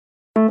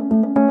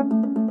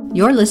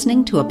You're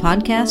listening to a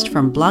podcast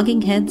from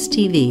Blogging Heads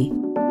TV.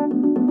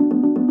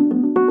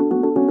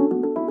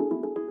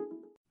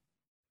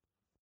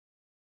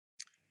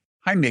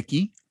 Hi,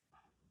 Mickey.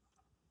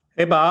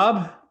 Hey,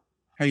 Bob.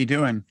 How you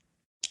doing?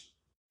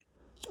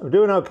 I'm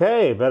doing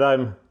okay, but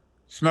I'm...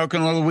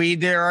 Smoking a little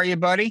weed there, are you,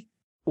 buddy?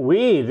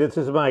 Weed? This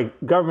is my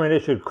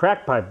government-issued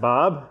crack pipe,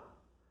 Bob.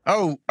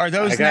 Oh, are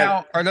those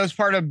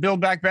part of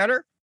Build Back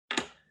Better?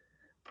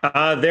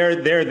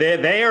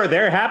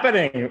 They're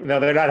happening.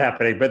 No, they're not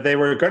happening, but they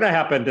were going to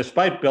happen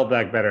despite Build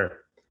Back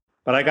Better.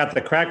 But I got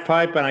the crack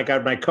pipe and I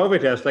got my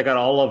COVID test. I got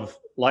all of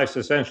life's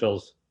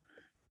essentials.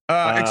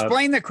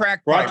 Explain the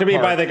crack pipe brought to me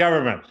part. by the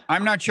government.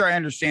 I'm not sure I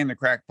understand the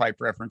crack pipe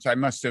reference. I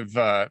must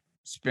have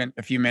spent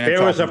a few minutes.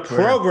 There was a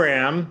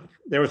program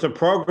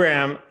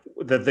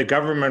that the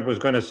government was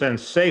going to send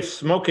safe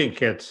smoking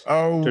kits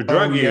to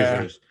drug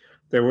users.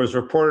 There was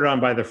reported on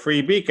by the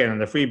Free Beacon,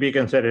 and the Free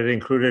Beacon said it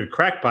included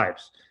crack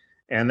pipes.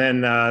 And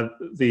then,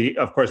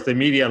 of course, the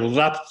media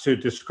leapt to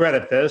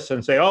discredit this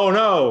and say, "Oh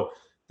no,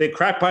 the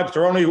crack pipes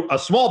are only a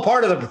small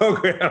part of the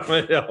program."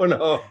 Oh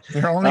no, they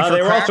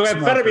were also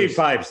amphetamine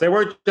pipes. They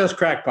weren't just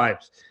crack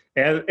pipes.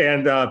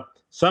 And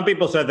some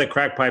people said that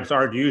crack pipes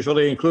aren't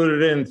usually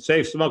included in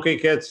safe smoking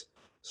kits.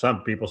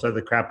 Some people said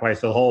the crack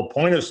pipes are the whole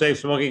point of safe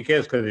smoking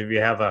kits, because if you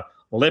have a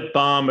lip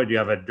balm and you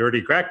have a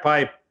dirty crack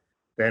pipe,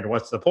 then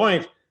what's the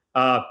point?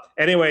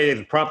 Anyway,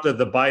 it prompted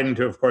the Biden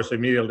to, of course,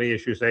 immediately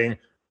issue saying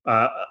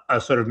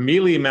a sort of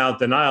mealy-mouthed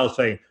denial,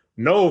 saying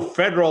no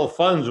federal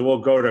funds will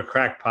go to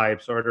crack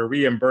pipes or to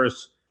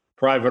reimburse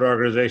private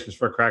organizations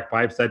for crack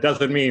pipes. That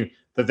doesn't mean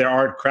that there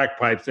aren't crack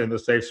pipes in the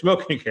safe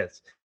smoking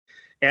kits.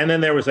 And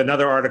then there was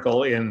another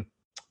article in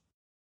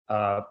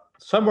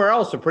somewhere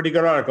else, a pretty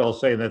good article,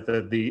 saying that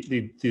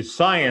the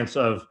science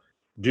of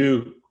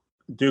do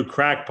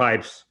crack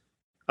pipes,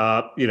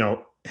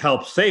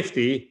 help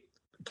safety,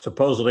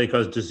 supposedly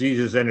because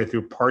diseases enter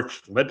through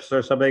parched lips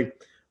or something,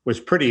 was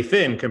pretty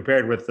thin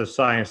compared with the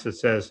science that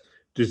says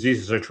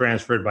diseases are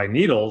transferred by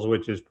needles,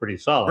 which is pretty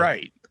solid.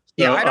 Right. So,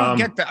 yeah, I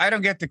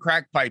don't get the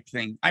crack pipe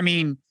thing. I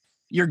mean,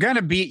 you're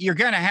gonna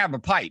have a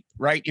pipe,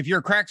 right? If you're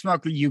a crack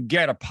smoker, you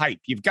get a pipe.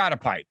 You've got a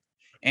pipe.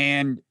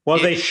 And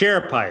they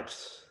share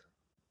pipes.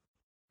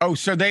 Oh,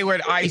 so they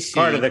would ice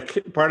part of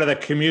the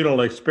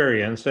communal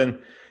experience. And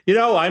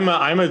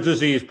I'm a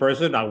diseased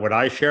person. Now, would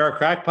I share a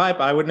crack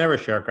pipe? I would never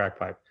share a crack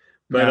pipe.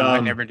 But no,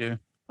 I never do.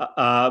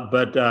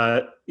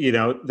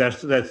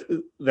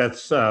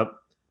 That's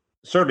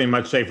certainly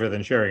much safer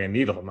than sharing a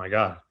needle. My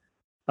God.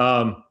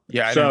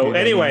 Yeah. So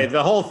anyway,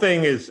 the whole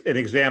thing is an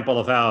example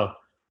of how,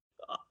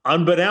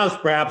 unbeknownst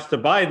perhaps to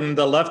Biden,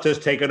 the left has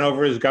taken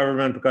over his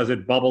government because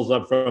it bubbles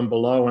up from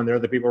below and they're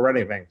the people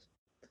running things.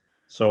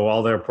 So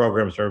all their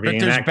programs are being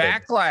enacted. But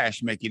there's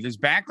backlash, Mickey. There's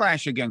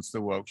backlash against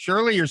the woke.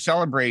 Surely you're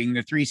celebrating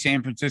the 3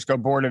 San Francisco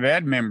Board of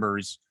Ed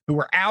members who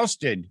were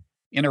ousted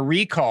in a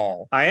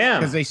recall. I am.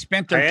 Because they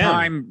spent their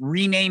time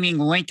renaming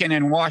Lincoln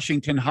and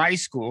Washington high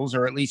schools,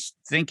 or at least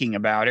thinking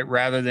about it,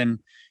 rather than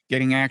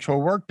getting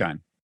actual work done.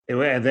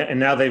 And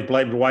now they've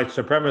blamed white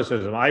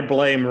supremacism. I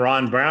blame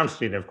Ron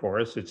Brownstein, of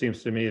course. It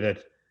seems to me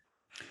that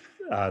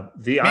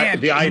the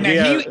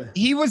idea...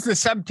 He was the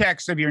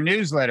subtext of your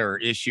newsletter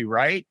issue,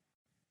 right?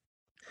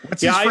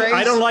 What's his phrase?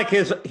 I don't like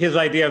his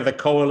idea of the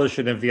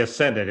coalition of the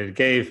ascendant. It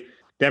gave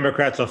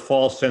Democrats a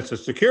false sense of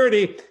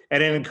security,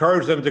 and it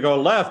encouraged them to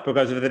go left,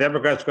 because if the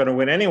Democrats are going to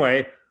win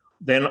anyway,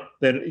 then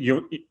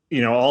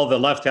all the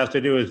left has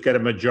to do is get a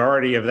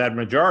majority of that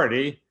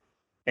majority,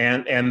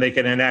 and they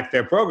can enact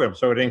their program.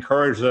 So it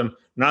encouraged them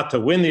not to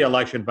win the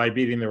election by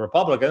beating the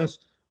Republicans,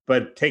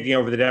 but taking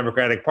over the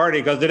Democratic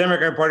Party, because the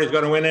Democratic Party is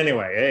going to win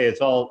anyway. Hey,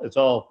 it's all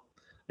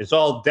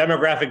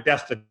demographic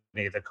destiny,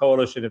 the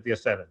coalition of the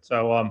ascendant.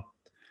 So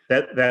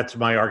that's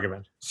my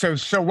argument. So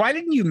why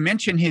didn't you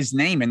mention his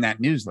name in that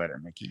newsletter,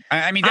 Mickey?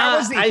 I mean,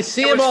 I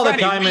see him all the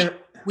time.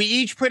 We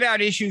each put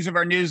out issues of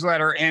our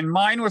newsletter, and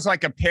mine was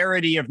like a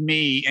parody of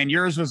me, and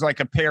yours was like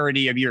a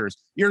parody of yours.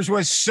 Yours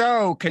was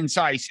so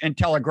concise and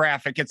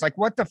telegraphic. It's like,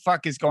 what the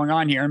fuck is going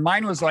on here? And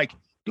mine was like,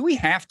 do we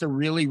have to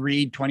really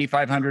read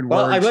 2,500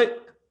 words?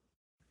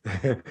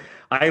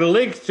 I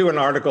linked to an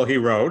article he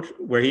wrote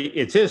where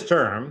it's his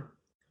term,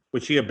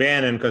 which he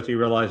abandoned because he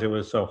realized it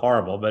was so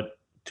horrible, but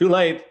too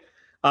late.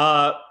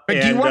 But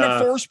do you want to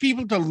force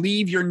people to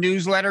leave your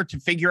newsletter to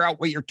figure out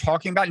what you're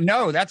talking about?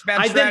 No, that's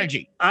bad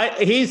strategy.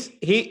 He's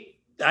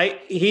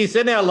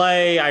in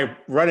LA. I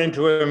run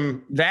into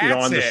him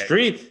on the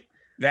street.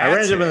 I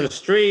ran into him in the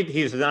street.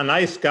 He's a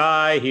nice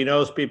guy. He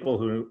knows people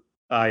who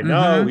I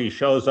know. Mm-hmm. He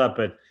shows up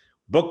at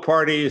book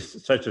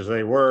parties, such as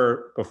they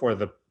were before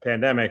the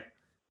pandemic,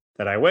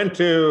 that I went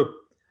to.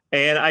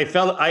 And I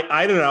felt,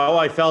 I don't know,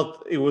 I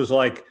felt it was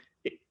like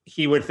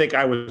he would think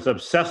I was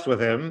obsessed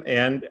with him.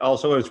 And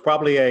also it was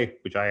probably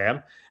which I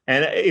am,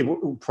 and it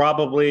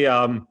probably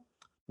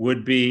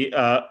would be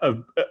a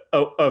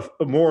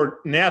more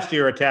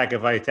nastier attack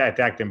if I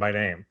attacked him by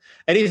name.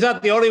 And he's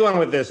not the only one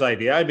with this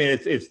idea. I mean,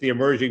 it's the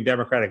emerging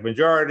Democratic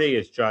majority.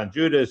 It's John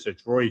Judas.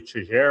 It's Roy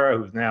Chejera,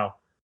 who's now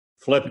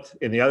flipped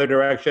in the other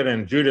direction.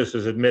 And Judas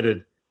has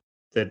admitted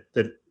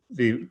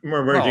the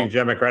emerging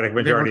Democratic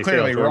majority they were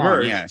clearly failed to wrong,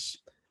 emerge. yes.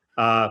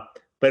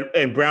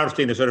 And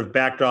Brownstein has sort of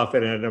backed off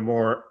it in a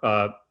more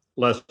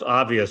less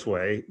obvious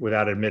way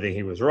without admitting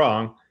he was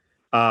wrong.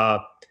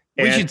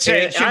 We should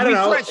say, I don't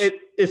know.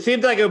 It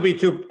seemed like it would be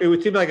too. It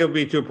would seem like it would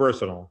be too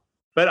personal.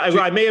 But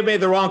I may have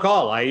made the wrong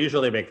call. I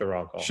usually make the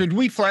wrong call. Should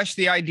we flesh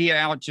the idea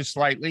out just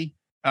slightly,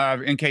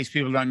 in case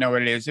people don't know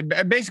what it is?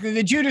 Basically,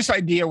 the Judas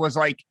idea was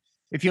like,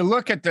 if you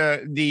look at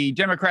the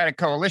Democratic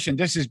coalition,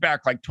 this is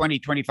back like 20,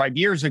 25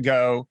 years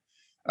ago.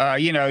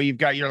 You've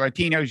got your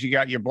Latinos, you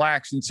got your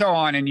blacks, and so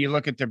on. And you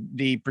look at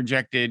the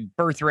projected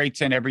birth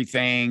rates and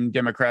everything.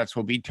 Democrats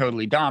will be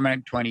totally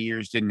dominant. 20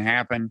 years didn't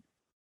happen.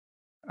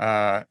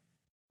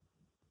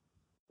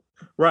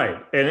 Right.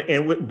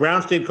 And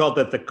Brownstein called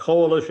that the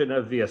coalition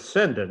of the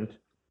ascendant,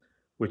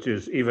 which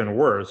is even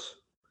worse.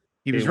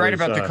 He was right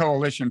about the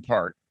coalition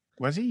part.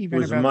 Was he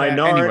even about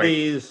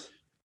minorities,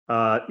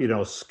 that?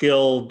 Anyway.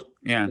 Skilled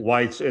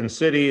whites in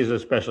cities,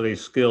 especially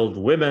skilled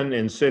women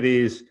in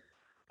cities.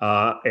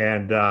 So it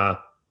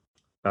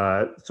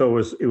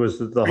was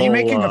the whole. Are you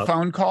making a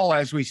phone call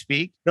as we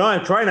speak? No,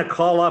 I'm trying to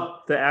call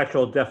up the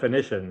actual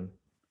definition.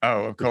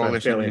 Oh, of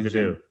coalition. I'm failing to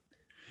do.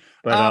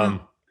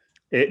 But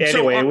it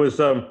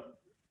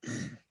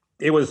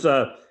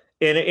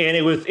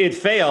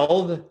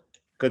failed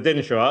because it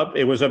didn't show up.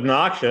 It was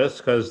obnoxious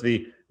because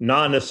the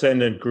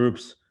non-ascendant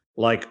groups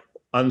like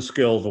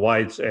unskilled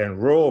whites and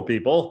rural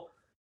people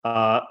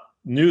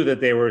knew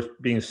that they were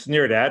being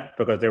sneered at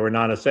because they were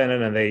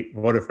non-ascendant and they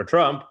voted for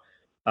Trump.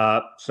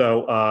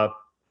 So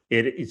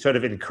it sort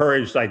of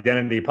encouraged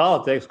identity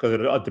politics because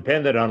it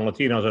depended on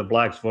Latinos and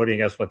blacks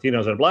voting against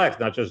Latinos and blacks,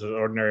 not just as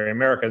ordinary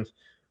Americans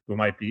who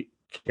might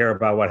care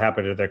about what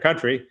happened to their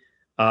country.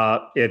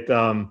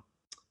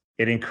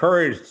 It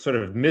encouraged sort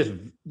of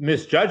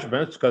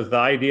misjudgments because the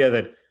idea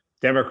that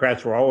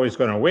Democrats were always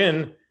going to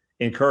win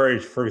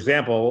encouraged, for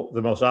example,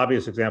 the most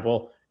obvious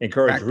example,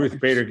 encouraged Ruth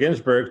Bader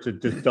Ginsburg to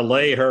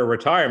delay her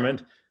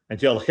retirement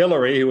until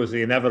Hillary, who was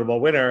the inevitable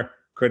winner,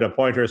 could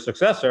appoint her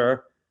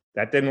successor.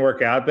 That didn't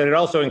work out, but it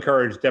also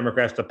encouraged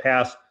Democrats to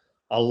pass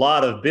a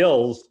lot of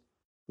bills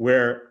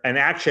where an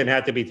action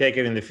had to be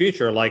taken in the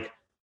future, like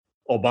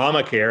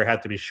Obamacare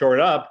had to be shored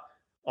up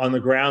on the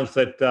grounds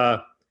that,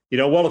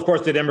 of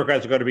course, the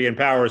Democrats are going to be in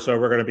power, so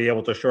we're going to be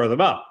able to shore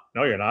them up.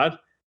 No, you're not.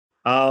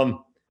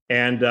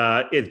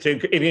 It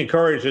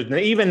encourages,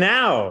 even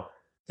now,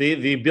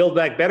 the Build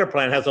Back Better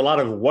plan has a lot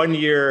of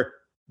one-year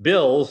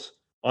bills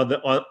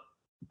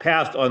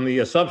passed on the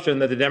assumption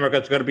that the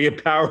Democrats are going to be in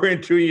power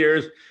in 2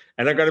 years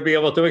and they're going to be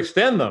able to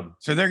extend them.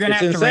 So they're going to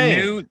have to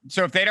renew.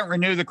 So if they don't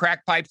renew the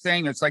crack pipe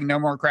thing, it's like no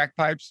more crack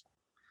pipes.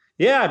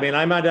 Yeah, I mean,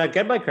 I might not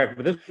get my crack,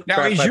 but this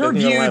now is your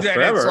view that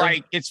forever. It's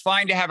like it's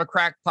fine to have a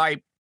crack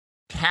pipe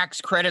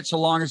tax credit so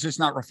long as it's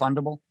not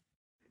refundable?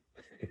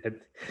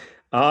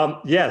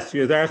 Yes,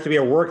 there has to be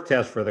a work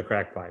test for the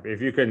crack pipe.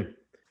 If you can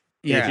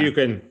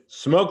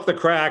smoke the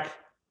crack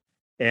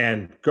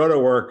and go to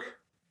work,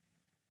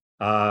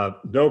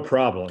 no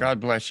problem. God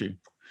bless you.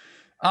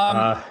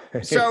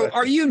 So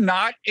are you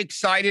not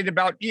excited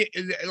about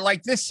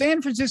like this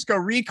San Francisco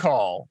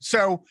recall?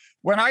 So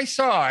when I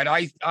saw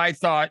it, I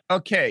thought,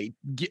 okay,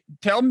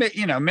 tell me,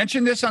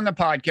 mention this on the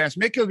podcast.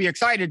 Mick will be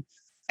excited.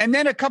 And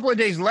then a couple of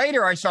days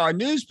later, I saw a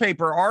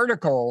newspaper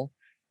article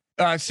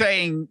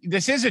saying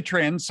this is a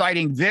trend,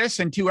 citing this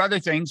and two other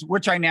things,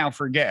 which I now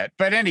forget.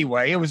 But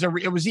anyway, it was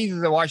either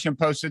the Washington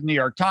Post or the New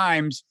York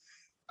Times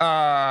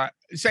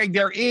saying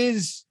there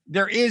is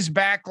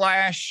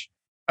backlash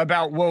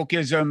about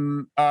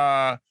wokeism.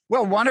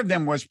 One of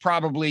them was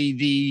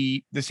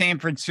probably the San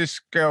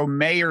Francisco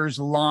mayor's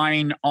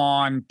line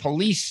on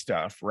police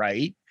stuff,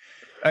 right?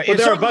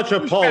 There are a bunch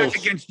of polls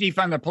against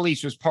defund the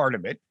police was part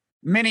of it.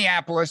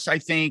 Minneapolis, I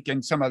think,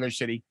 and some other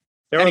city.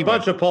 There are a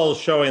bunch of polls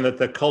showing that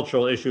the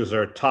cultural issues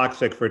are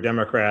toxic for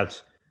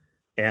Democrats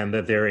and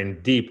that they're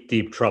in deep,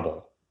 deep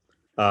trouble.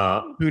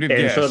 Who'd have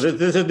guessed? So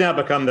this has now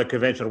become the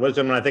conventional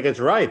wisdom, and I think it's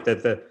right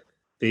that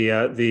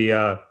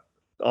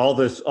all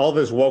this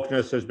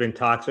wokeness has been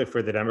toxic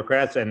for the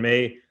Democrats and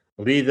may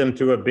lead them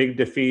to a big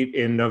defeat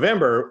in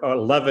November,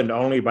 leavened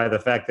only by the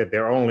fact that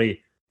there are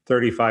only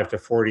 35 to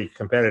 40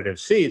 competitive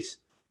seats.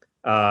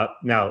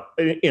 Now,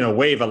 in a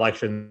wave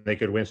election, they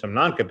could win some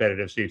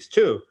non-competitive seats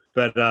too.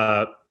 But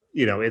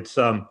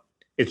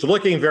it's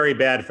looking very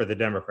bad for the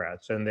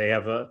Democrats, and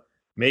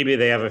maybe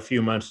they have a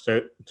few months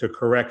to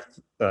correct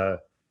the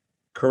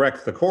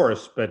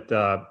course, but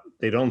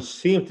they don't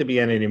seem to be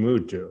in any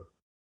mood to.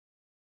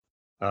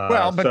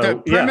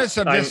 The premise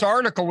of this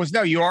article was,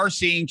 no, you are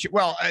seeing,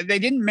 they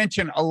didn't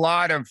mention a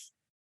lot of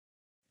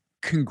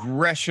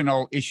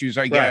congressional issues,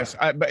 I guess,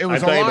 but it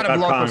was a lot of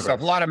local Congress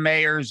stuff, a lot of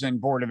mayors and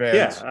board of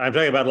eds. Yeah, I'm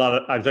talking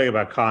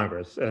about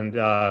Congress, and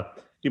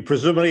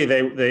presumably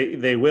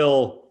they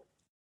will,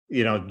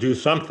 do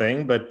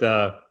something, but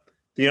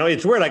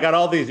it's weird. I got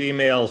all these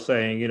emails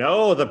saying,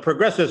 the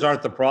progressives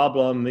aren't the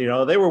problem.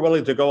 They were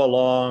willing to go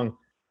along.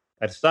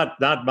 That's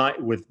not my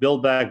with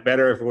Build Back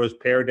Better if it was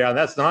pared down.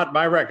 That's not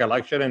my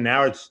recollection. And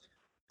now it's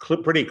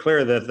pretty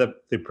clear that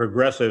the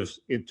progressives,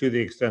 to the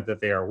extent that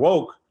they are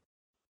woke,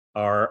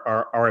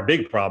 are a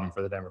big problem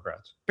for the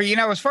Democrats. But,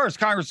 as far as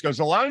Congress goes,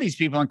 a lot of these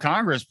people in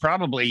Congress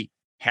probably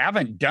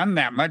haven't done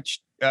that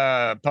much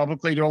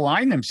publicly to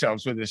align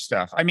themselves with this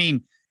stuff. I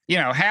mean,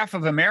 half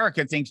of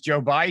America thinks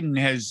Joe Biden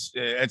has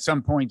at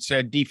some point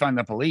said defund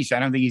the police. I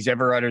don't think he's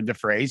ever uttered the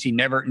phrase. He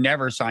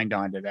never signed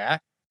on to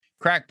that.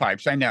 Crack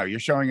pipes. I know you're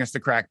showing us the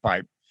crack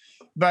pipe,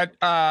 but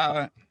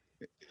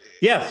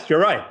yes,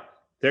 you're right.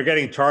 They're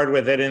getting tarred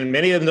with it, and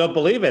many of them don't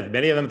believe it.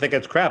 Many of them think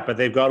it's crap, but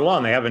they've gone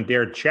along. They haven't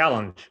dared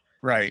challenge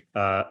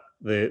the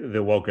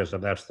wokeism.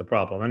 That's the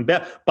problem. And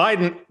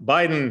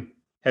Biden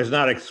has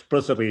not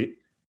explicitly,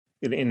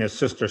 in a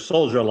sister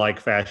soldier-like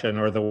fashion,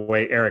 or the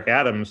way Eric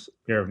Adams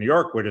here of New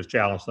York would have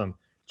challenged the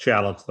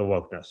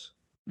wokeness.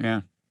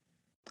 Yeah.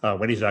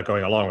 When he's not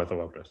going along with the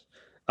wokeness.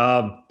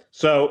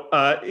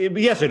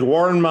 Yes, it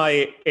warmed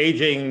my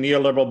aging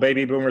neoliberal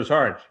baby boomers'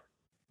 heart.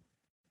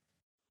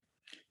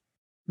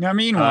 Now,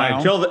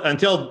 meanwhile,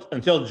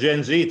 until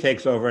Gen Z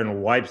takes over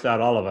and wipes out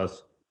all of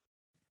us.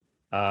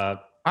 I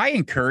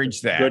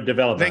encourage that. Good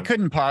development. They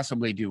couldn't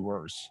possibly do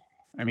worse.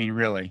 I mean,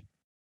 really.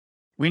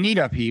 We need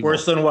upheaval.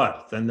 Worse than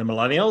what? Than the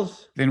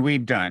millennials? Than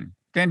we've done.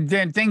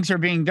 Then things are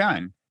being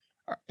done.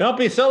 Don't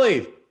be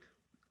silly.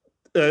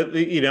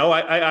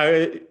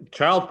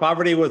 Child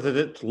poverty was at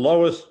its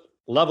lowest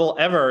level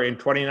ever in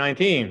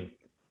 2019.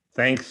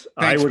 Thanks,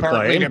 I would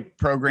partly claim, to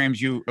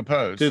programs you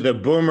oppose. To the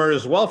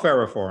boomers' welfare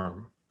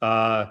reform.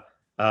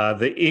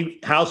 The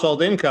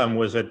household income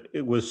was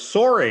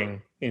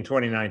soaring in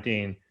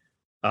 2019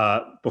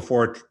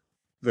 before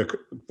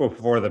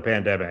the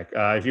pandemic.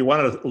 If you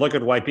want to look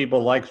at why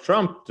people like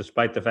Trump,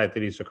 despite the fact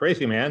that he's a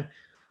crazy man,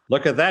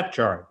 look at that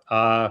chart.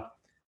 I'm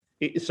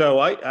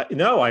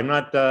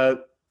not.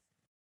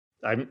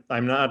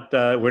 I'm not.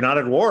 We're not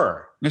at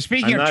war. Now,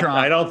 speaking of Trump,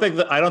 I don't think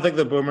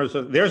the boomers.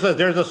 There's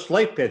a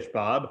slate pitch,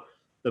 Bob.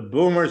 The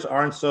boomers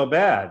aren't so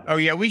bad. Oh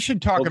yeah, we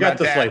should talk about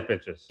the that slate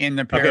pitches in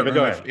the pair.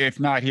 Okay, if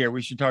not here,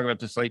 we should talk about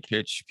the slate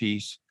pitch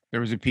piece. There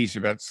was a piece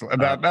about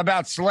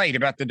Slate,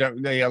 about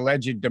the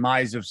alleged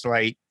demise of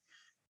Slate,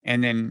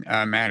 and then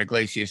Matt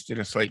Iglesias did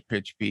a slate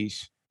pitch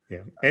piece.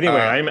 Yeah. Anyway,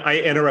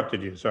 I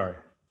interrupted you. Sorry.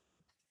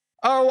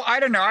 Oh, I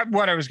don't know.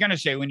 What I was going to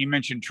say when you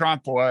mentioned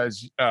Trump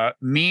was,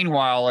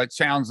 meanwhile, it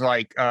sounds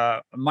like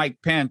Mike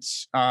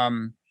Pence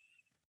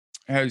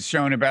has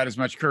shown about as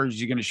much courage as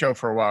he's going to show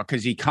for a while,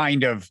 because he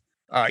kind of,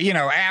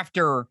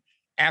 after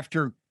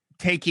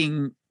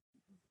taking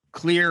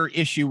clear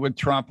issue with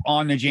Trump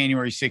on the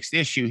January 6th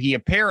issue, he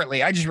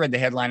apparently, I just read the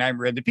headline, I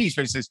haven't read the piece,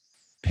 but it says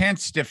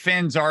Pence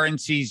defends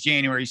RNC's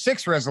January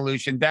 6th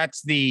resolution.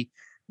 That's the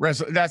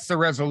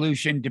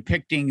resolution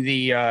depicting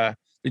the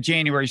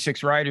January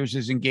 6th rioters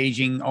as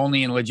engaging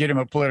only in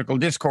legitimate political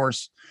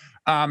discourse.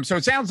 So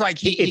it sounds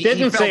like it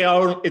didn't say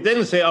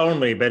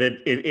only, but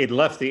it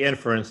left the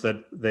inference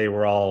that they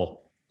were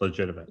all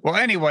legitimate. Well,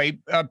 anyway,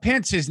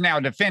 Pence is now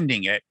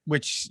defending it,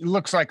 which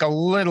looks like a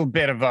little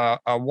bit of a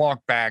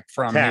walk back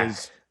from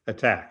his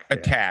attack.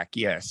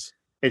 Yes,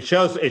 it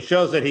shows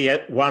that he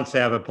wants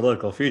to have a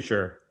political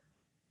future,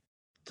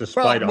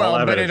 despite all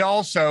evidence. But it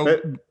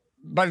also,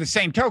 by the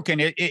same token,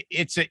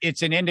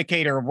 it's an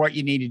indicator of what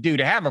you need to do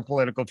to have a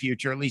political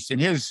future, at least in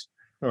his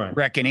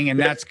reckoning, and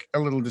that's a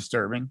little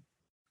disturbing.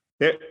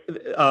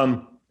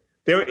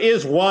 There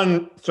is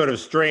one sort of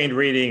strained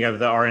reading of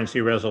the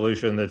RNC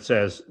resolution that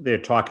says they're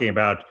talking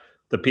about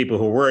the people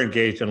who were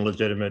engaged in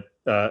legitimate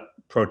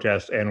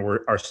protests and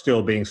are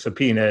still being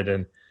subpoenaed,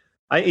 and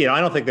I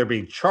don't think they're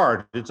being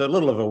charged. It's a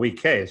little of a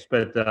weak case,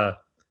 but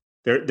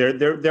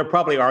there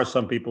probably are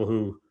some people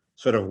who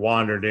sort of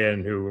wandered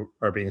in who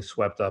are being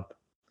swept up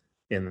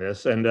in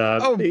this, and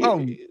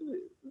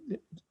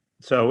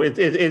so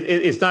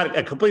it's not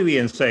a completely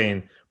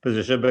insane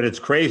position, but it's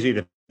crazy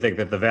to think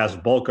that the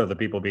vast bulk of the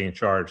people being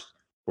charged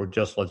were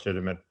just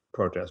legitimate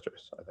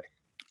protesters. I think.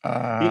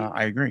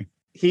 I agree.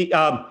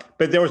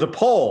 But there was a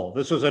poll.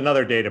 This was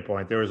another data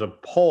point. There was a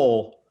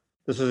poll.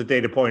 This is a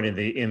data point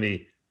in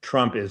the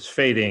Trump is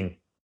fading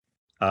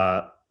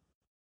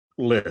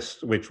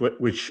list,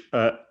 which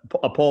a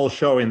poll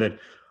showing that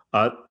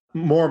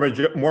more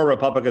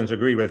Republicans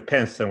agreed with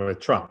Pence than with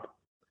Trump.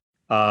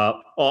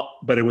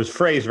 But it was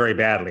phrased very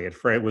badly.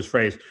 It was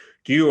phrased,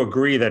 do you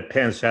agree that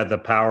Pence had the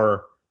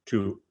power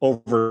to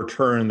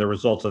overturn the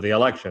results of the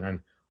election? And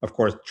of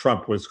course,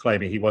 Trump was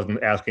claiming he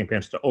wasn't asking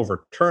Pence to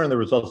overturn the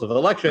results of the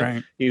election.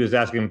 Right. He was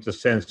asking him to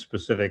send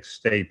specific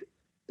state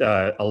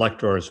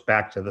electors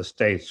back to the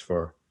states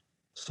for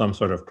some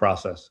sort of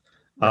process.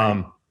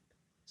 Right.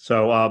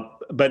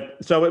 But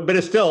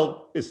it's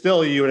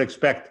still you would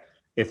expect,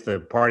 if the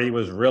party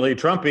was really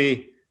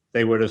Trumpy,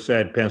 they would have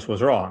said Pence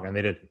was wrong, and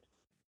they didn't.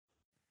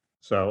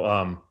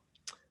 So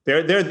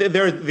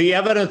the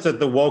evidence that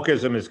the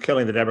wokeism is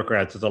killing the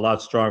Democrats is a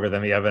lot stronger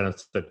than the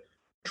evidence that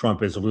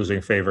Trump is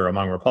losing favor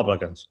among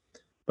Republicans.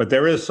 But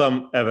there is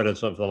some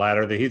evidence of the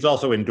latter. That he's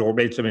also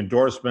made some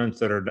endorsements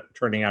that are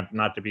turning out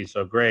not to be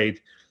so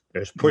great.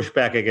 There's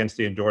pushback against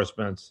the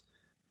endorsements.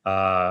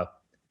 A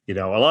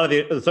lot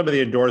of some of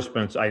the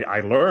endorsements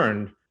I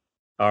learned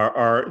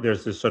are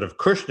there's this sort of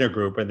Kushner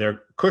group, and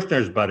they're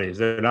Kushner's buddies.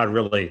 They're not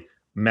really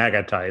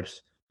MAGA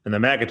types, And the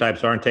MAGA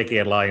types aren't taking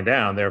it lying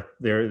down. They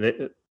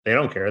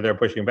don't care. They're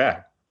pushing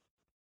back.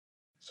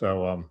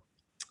 So,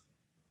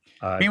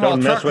 meanwhile,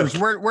 truckers,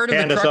 where do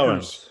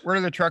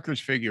the truckers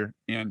figure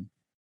in?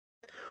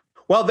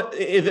 Well,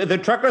 the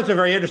truckers are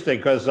very interesting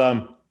because,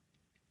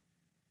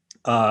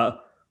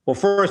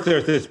 first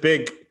there's this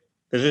big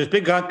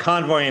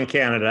convoy in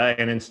Canada,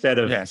 and instead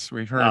of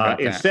we've heard about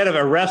that. Instead of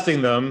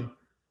arresting them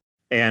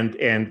and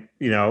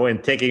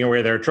taking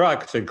away their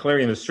trucks and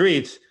clearing the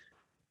streets,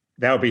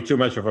 that would be too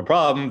much of a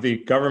problem. The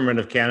government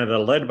of Canada,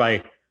 led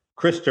by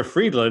Krista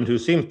Friedland, who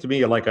seems to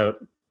me like a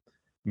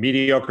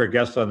mediocre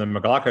guest on the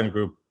McLaughlin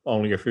Group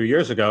only a few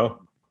years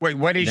ago. Wait,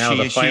 what is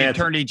she? Is she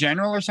Attorney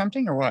General or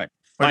something, or what?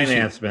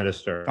 Finance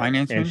minister.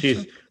 And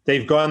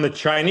they've gone the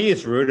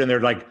Chinese route, and they're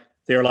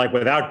like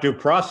without due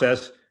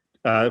process,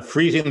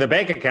 freezing the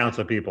bank accounts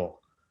of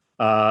people.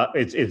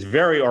 It's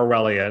very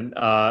Orwellian,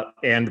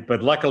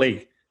 but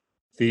luckily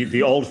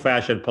the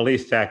old-fashioned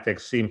police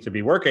tactics seem to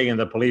be working, and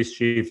the police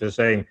chief is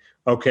saying,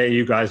 "Okay,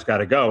 you guys got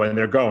to go," and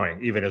they're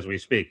going even as we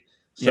speak.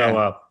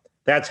 So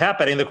that's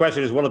happening. The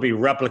question is, will it be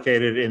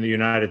replicated in the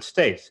United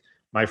States?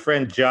 My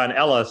friend John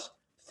Ellis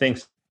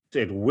thinks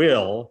it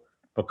will,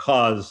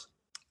 because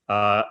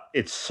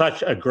it's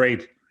such a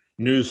great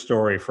news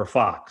story for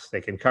Fox.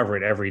 They can cover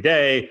it every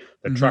day.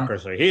 The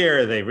truckers are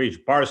here. They've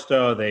reached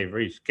Barstow. They've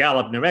reached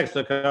Gallup, New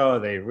Mexico.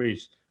 They've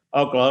reached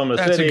Oklahoma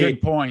City. That's a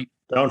good point.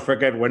 Don't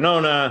forget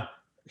Winona.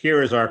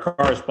 Here is our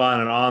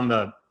correspondent on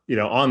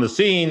the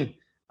scene.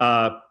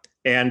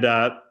 And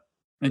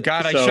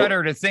God, I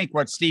shudder to think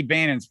what Steve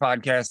Bannon's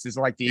podcast is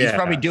like. He's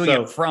probably doing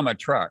it from a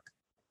truck.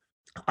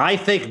 I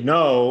think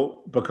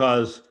no,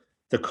 because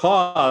the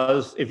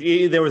cause.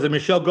 There was a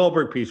Michelle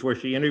Goldberg piece where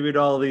she interviewed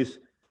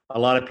a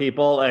lot of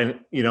people, and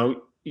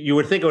you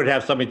would think it would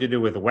have something to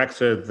do with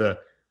Wexit,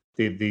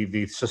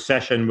 the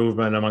secession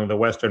movement among the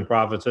Western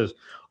provinces.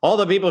 All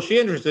the people she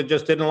interested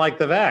just didn't like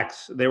the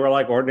vax. They were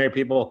like ordinary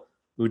people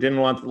who didn't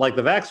like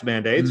the vax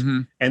mandates,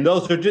 and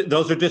those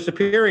are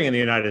disappearing in the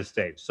United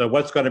States. So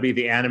what's going to be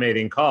the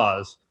animating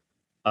cause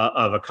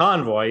of a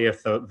convoy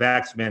if the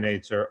vax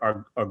mandates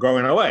are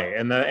going away?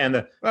 And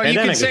the you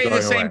could say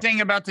the same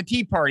thing about the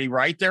Tea Party,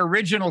 right? Their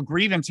original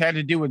grievance had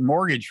to do with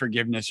mortgage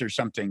forgiveness or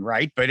something,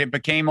 right? But it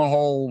became a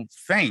whole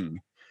thing,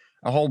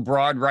 a whole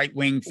broad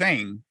right-wing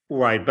thing.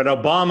 Right, but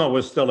Obama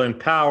was still in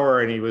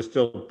power, and he was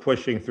still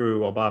pushing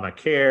through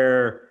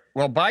Obamacare.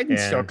 Well,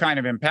 Biden's still kind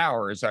of in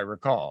power, as I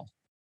recall.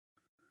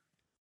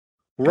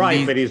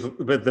 Right, but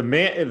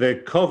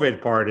the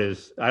COVID part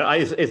is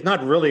it's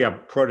not really a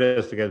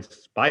protest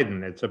against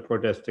Biden. It's a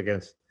protest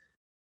against.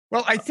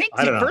 Well, I think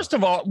first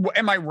of all,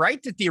 am I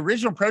right that the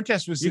original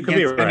protest was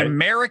against an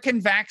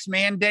American vax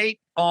mandate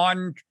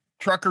on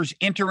truckers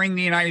entering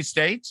the United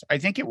States? I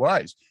think it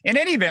was. In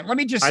any event, let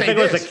me just say I think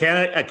it was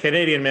a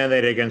Canadian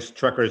mandate against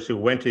truckers who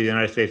went to the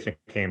United States and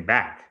came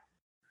back.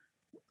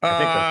 I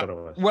think that's what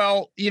it was.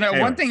 Well, anyway.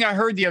 One thing I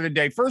heard the other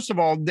day, first of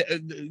all,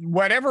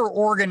 whatever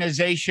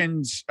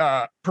organizations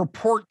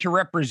purport to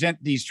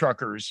represent these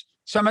truckers,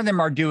 some of them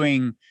are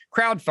doing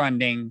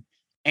crowdfunding.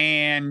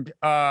 And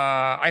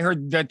I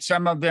heard that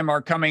some of them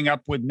are coming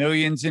up with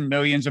millions and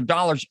millions of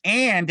dollars.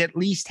 And at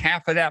least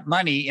half of that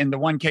money, in the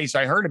one case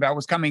I heard about,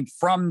 was coming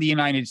from the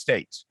United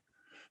States.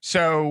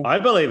 So I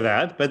believe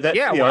that. But that,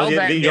 there you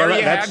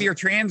have your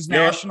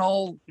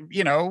transnational,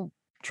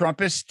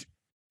 Trumpist.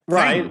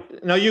 Right. Thing.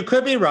 No, you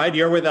could be right.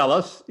 You're with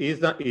Ellis.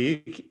 He's not.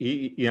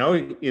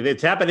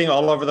 It's happening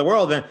all over the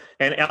world, and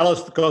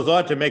Ellis goes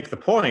on to make the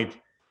point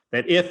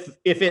that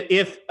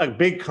if a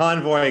big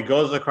convoy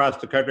goes across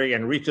the country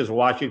and reaches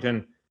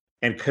Washington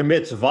and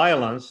commits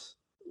violence,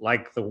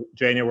 like the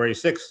January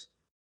 6th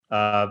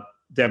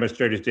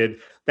demonstrators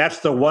did, that's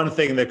the one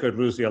thing that could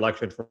lose the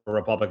election for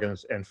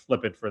Republicans and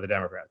flip it for the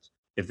Democrats.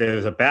 If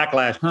there's a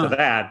backlash to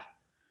that,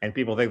 and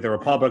people think the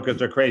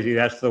Republicans are crazy,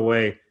 that's the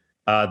way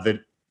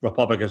the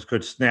Republicans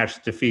could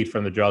snatch defeat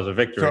from the jaws of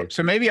victory.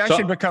 So maybe I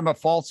should become a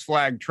false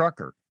flag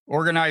trucker.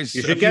 Organize.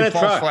 You should get a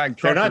false flag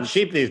truckers. They're not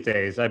cheap these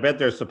days. I bet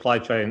there's supply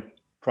chain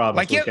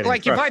problems.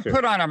 Like if I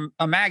put on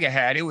a MAGA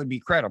hat, it would be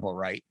credible,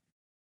 right?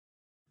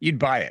 You'd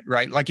buy it,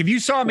 right? Like if you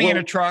saw me in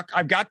a truck,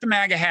 I've got the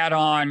MAGA hat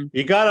on.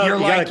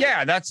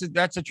 That's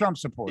a Trump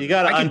supporter. You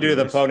got to undo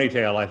the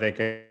ponytail, I think,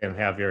 and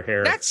have your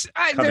hair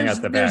coming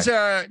out the back.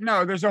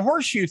 There's a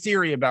horseshoe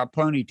theory about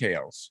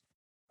ponytails.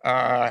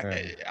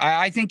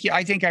 I think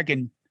I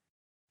can.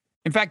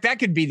 In fact, that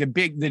could be the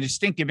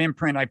distinctive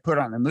imprint I put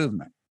on the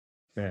movement.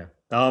 Yeah.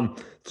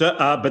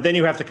 But then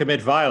you have to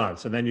commit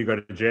violence, and then you go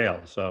to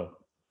jail. So,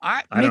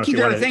 Mickey,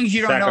 there are things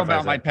you don't know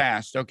about my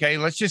past. Okay,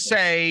 let's just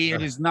say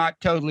it is not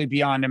totally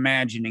beyond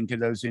imagining to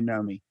those who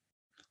know me.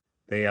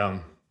 They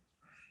don't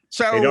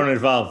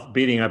involve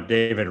beating up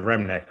David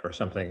Remnick or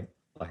something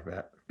like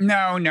that.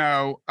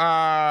 No.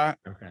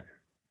 Okay.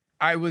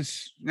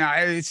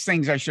 It's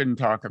things I shouldn't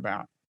talk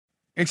about,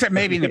 except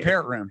maybe in the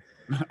parrot room.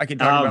 I can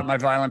talk about my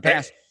violent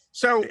past.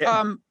 So, go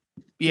ahead.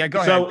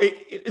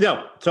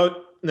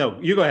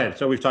 No, you go ahead.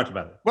 So we've talked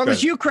about it. Well,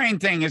 this Ukraine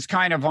thing is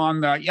kind of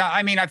on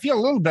I feel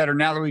a little better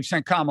now that we've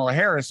sent Kamala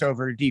Harris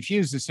over to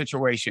defuse the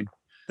situation.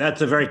 That's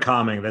had a very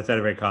calming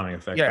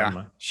effect.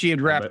 Yeah, she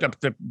had wrapped up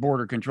the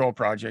border control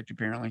project,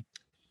 apparently.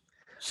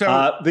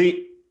 So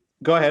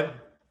go ahead.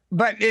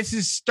 But this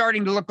is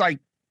starting to look like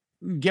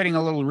getting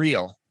a little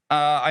real.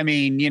 I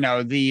mean, in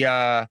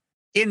the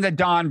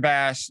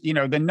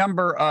Donbass, the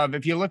number of,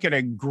 if you look at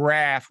a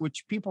graph,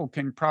 which people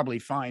can probably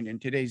find in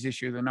today's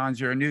issue of the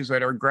Non-Zero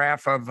newsletter, a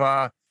graph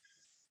of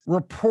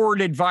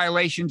reported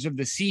violations of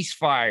the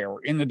ceasefire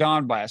in the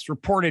Donbass,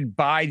 reported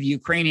by the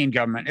Ukrainian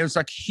government. It was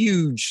like a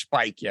huge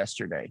spike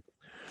yesterday.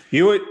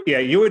 You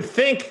would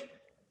think,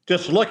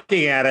 just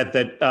looking at it,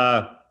 that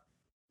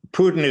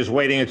Putin is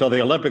waiting until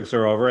the Olympics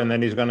are over and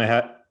then he's going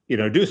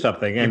to do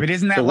something. And but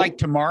isn't that like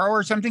tomorrow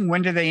or something?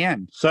 When do they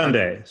end?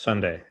 Sunday.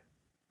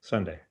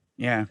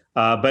 Yeah.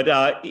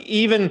 But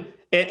even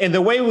in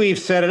the way we've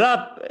set it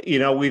up,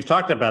 we've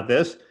talked about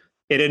this.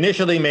 It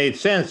initially made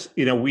sense.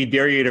 We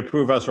dare you to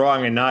prove us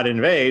wrong and not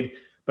invade.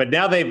 But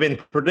now they've been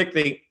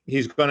predicting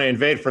he's going to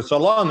invade for so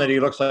long that he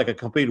looks like a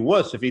complete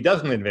wuss if he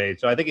doesn't invade.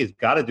 So I think he's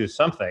got to do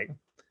something.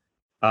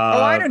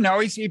 I don't know.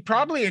 He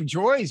probably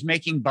enjoys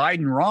making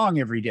Biden wrong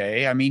every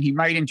day. I mean, he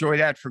might enjoy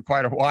that for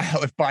quite a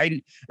while. If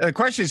Biden, the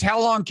question is, how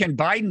long can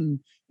Biden,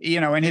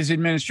 and his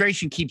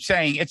administration keep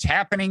saying it's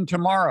happening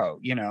tomorrow?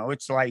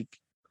 It's like.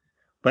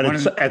 But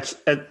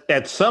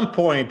at some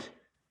point,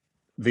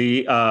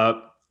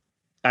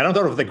 I don't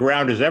know if the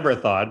ground is ever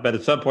thawed, but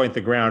at some point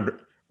the ground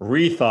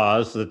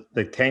rethaws,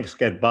 the tanks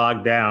get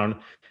bogged down,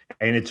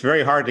 and it's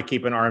very hard to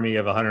keep an army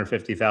of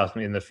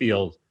 150,000 in the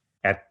field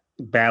at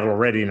battle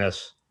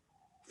readiness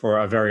for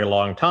a very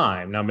long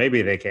time. Now,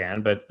 maybe they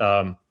can, but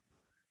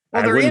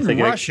they're in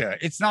Russia.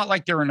 It's not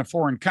like they're in a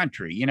foreign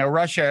country.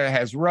 Russia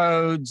has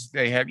roads.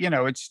 They have,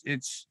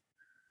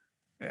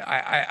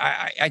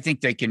 I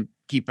think they can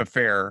keep a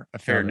fair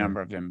number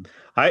of them.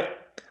 I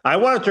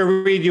wanted to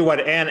read you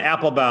what Ann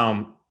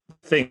Applebaum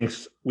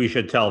thinks we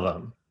should tell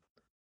them,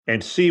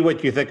 and see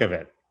what you think of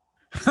it.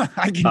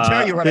 I can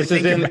tell you what I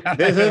think about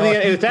it.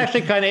 It's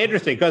actually kind of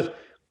interesting because,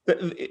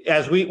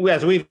 as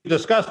we've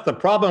discussed, the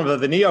problem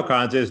of the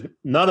neocons is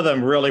none of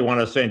them really want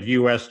to send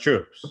U.S.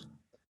 troops,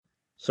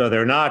 so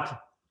they're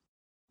not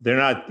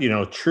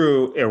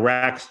true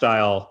Iraq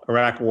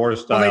war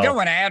style. Well, they don't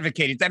want to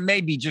advocate it. That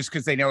may be just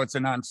because they know it's a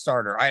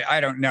non-starter.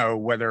 I don't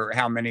know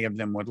how many of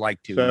them would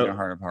like to in their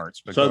heart of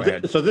hearts. But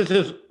they're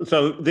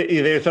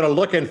sort of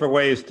looking for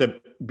ways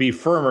to be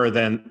firmer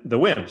than the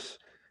wimps.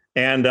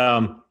 And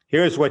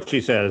here's what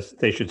she says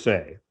they should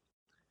say.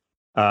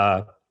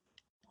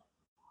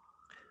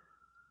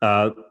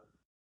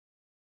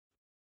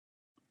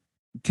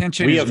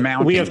 Tension is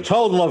mounting. We have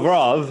told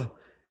Lavrov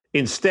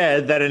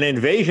instead that an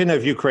invasion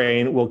of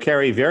Ukraine will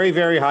carry very,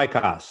 very high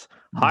costs,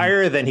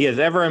 higher than he has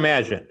ever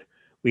imagined.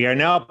 We are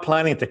now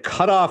planning to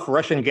cut off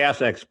Russian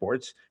gas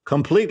exports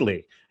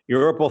completely.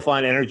 Europe will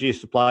find energy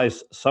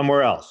supplies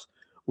somewhere else.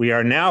 We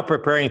are now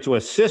preparing to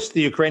assist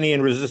the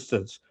Ukrainian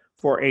resistance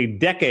for a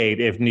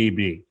decade if need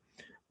be.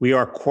 We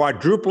are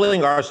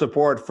quadrupling our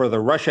support for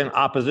the Russian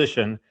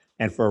opposition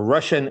and for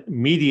Russian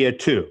media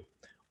too.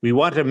 We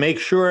want to make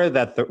sure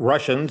that the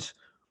Russians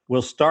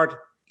will start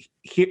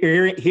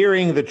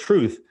hearing the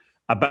truth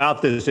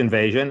about this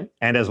invasion,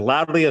 and as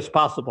loudly as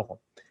possible.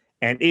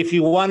 And if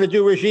you want to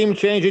do regime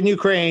change in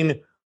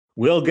Ukraine,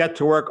 we'll get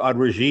to work on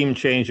regime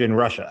change in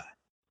Russia.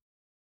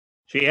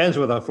 She ends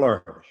with a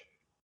flourish.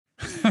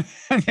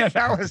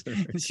 Yeah,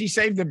 she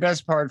saved the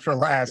best part for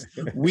last.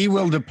 We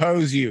will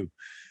depose you.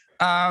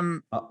 So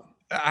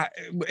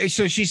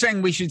she's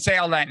saying we should say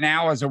all that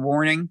now as a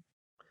warning?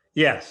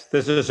 Yes,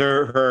 this is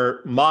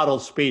her model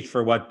speech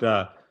for what,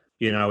 there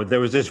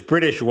was this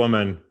British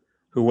woman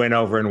who went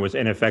over and was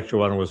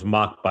ineffectual and was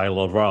mocked by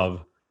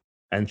Lavrov,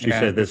 and she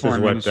said, "This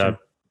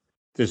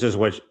is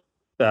what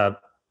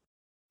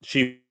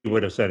she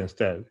would have said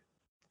instead."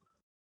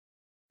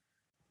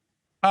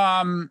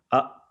 I mean,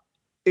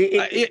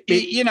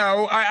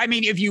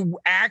 if you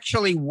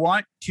actually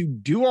want to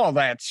do all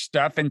that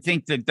stuff and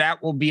think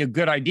that will be a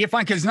good idea,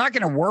 fine, because it's not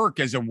going to work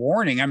as a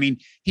warning. I mean,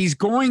 he's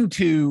going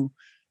to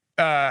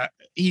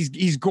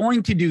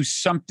do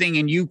something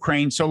in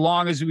Ukraine so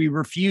long as we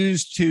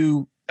refuse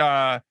to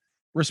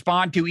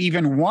respond to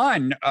even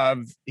one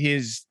of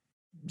his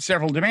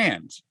several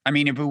demands. I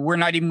mean, if we're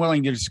not even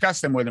willing to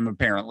discuss them with him,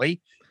 apparently.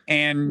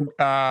 And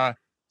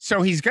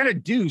so he's going to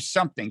do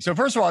something. So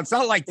first of all, it's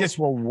not like this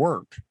will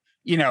work.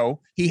 He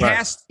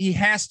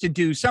has to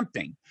do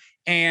something.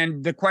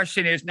 And the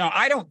question is, no,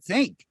 I don't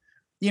think,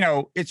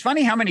 it's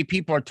funny how many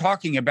people are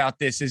talking about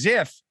this as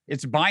if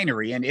it's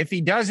binary. And if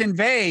he does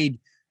invade,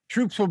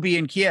 troops will be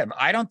in Kyiv.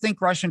 I don't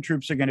think Russian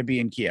troops are going to be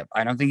in Kyiv.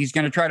 I don't think he's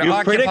going to try to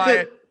occupy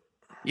it.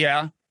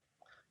 Yeah.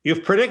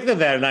 You've predicted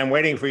that, and I'm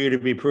waiting for you to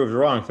be proved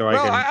wrong. So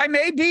I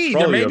may be.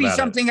 There may be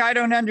something I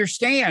don't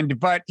understand,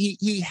 but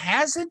he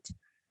hasn't.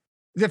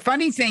 The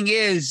funny thing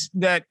is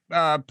that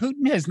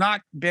Putin has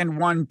not been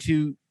one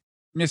to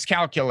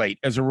miscalculate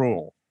as a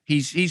rule.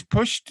 He's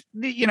pushed,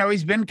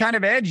 he's been kind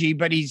of edgy,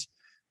 but he's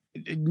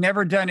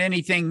never done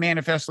anything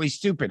manifestly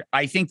stupid.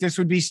 I think this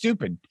would be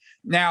stupid.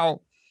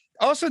 Now,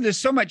 also, there's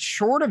so much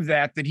short of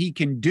that he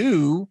can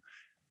do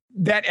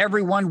that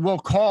everyone will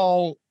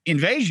call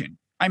invasion.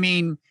 I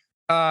mean,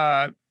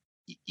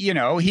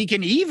 he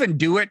can even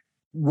do it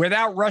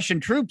without Russian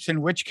troops,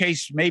 in which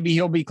case maybe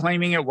he'll be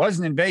claiming it was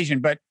an invasion.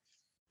 But,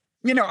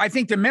 I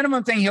think the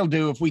minimum thing he'll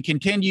do, if we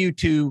continue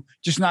to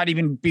just not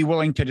even be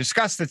willing to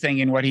discuss the thing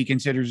in what he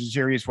considers a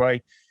serious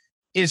way,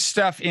 is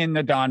stuff in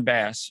the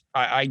Donbass.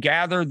 I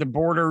gather the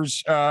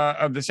borders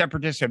of the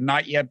separatists have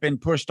not yet been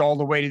pushed all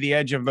the way to the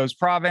edge of those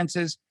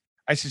provinces.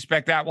 I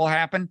suspect that will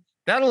happen.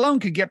 That alone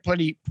could get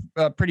pretty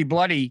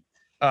bloody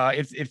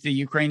if the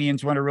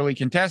Ukrainians want to really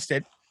contest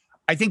it.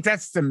 I think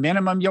that's the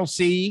minimum you'll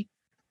see.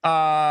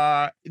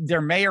 There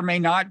may or may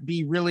not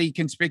be really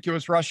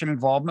conspicuous Russian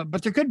involvement,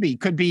 but there could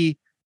be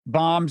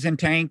bombs and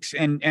tanks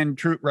and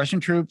Russian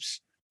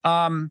troops.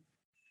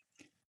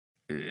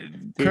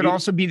 Could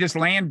also be this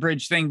land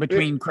bridge thing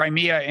between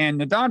Crimea and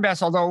the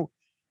Donbass, although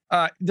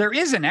there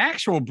is an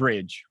actual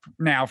bridge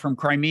now from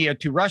Crimea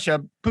to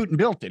Russia. Putin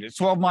built it. It's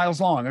 12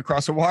 miles long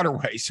across a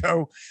waterway.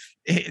 So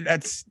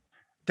that's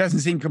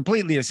doesn't seem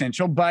completely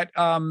essential, but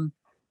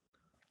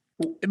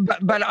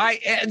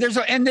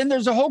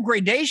there's a whole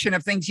gradation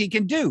of things he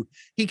can do.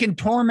 He can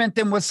torment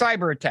them with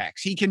cyber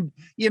attacks. He can,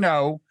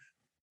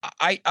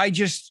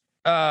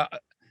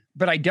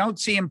 but I don't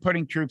see him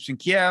putting troops in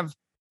Kyiv.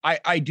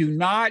 I do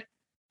not.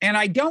 And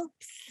I don't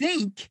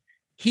think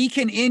he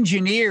can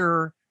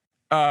engineer,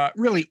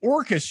 really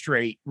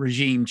orchestrate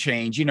regime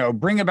change,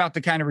 bring about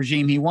the kind of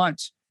regime he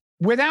wants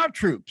without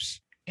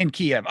troops in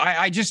Kyiv.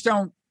 I just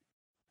don't.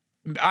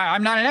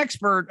 I'm not an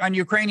expert on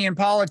Ukrainian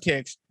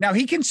politics. Now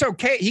he can throw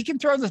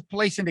the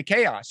place into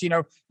chaos.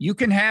 You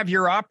can have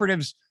your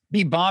operatives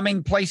be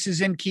bombing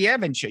places in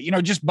Kyiv and shit.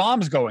 Just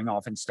bombs going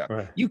off and stuff.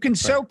 Right. You can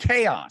sow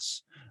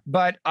chaos,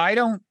 but I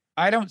don't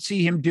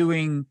see him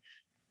doing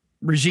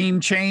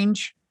regime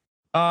change.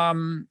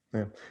 First,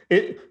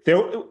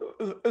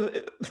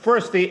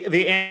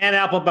 the Anne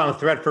Applebaum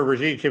threat for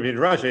regime change in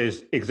Russia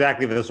is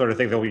exactly the sort of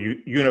thing that will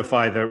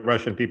unify the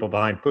Russian people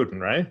behind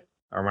Putin, right?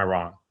 Or am I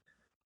wrong?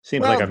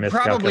 Seems like a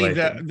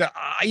miscalculation.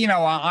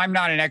 Probably I'm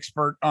not an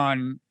expert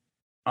on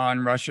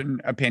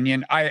Russian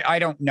opinion. I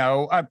don't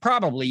know.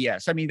 Probably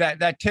yes. I mean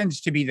that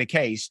tends to be the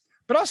case.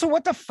 But also,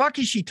 what the fuck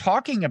is she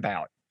talking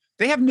about?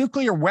 They have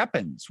nuclear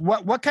weapons.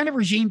 What kind of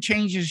regime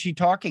change is she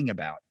talking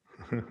about?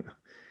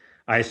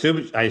 I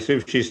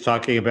assume she's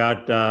talking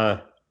about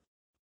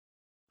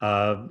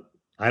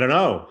I don't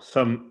know,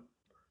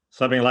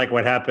 something like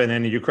what happened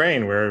in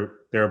Ukraine, where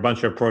there are a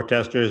bunch of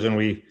protesters and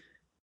we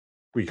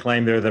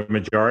claim they're the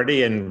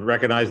majority and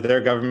recognize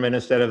their government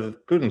instead of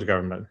Putin's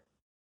government.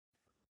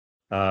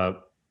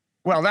 Well,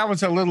 that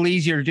was a little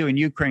easier to do in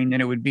Ukraine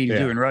than it would be to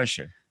do in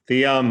Russia.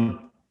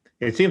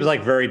 It seems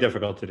like very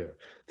difficult to do.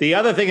 The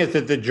other thing is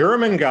that the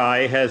German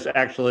guy has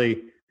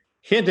actually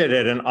hinted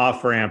at an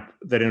off-ramp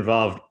that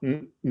involved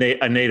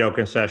a NATO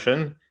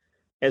concession.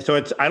 And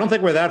so I don't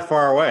think we're that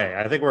far away.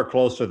 I think we're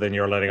closer than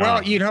you're letting on.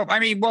 Well, you'd hope.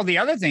 The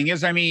other thing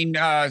is,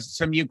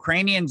 some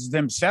Ukrainians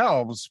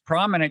themselves,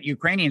 prominent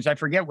Ukrainians, I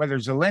forget whether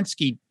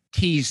Zelensky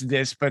teased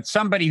this, but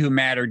somebody who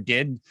mattered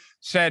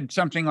said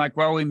something like,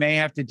 well, we may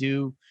have to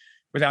do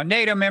without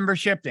NATO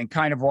membership, and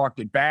kind of walked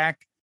it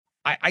back.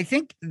 I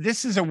think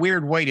this is a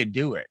weird way to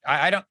do it.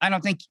 I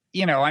don't think,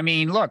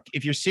 look,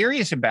 if you're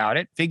serious about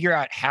it, figure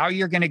out how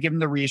you're going to give him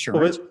the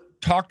reassurance,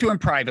 talk to him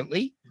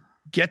privately,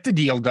 get the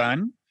deal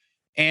done.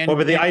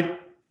 But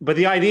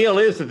the ideal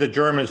is that the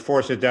Germans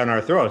force it down our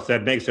throats.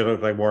 That makes it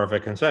look like more of a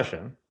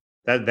concession.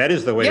 That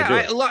is the way to do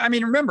it.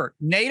 Remember,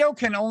 NATO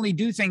can only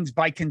do things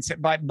by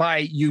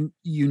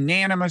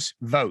unanimous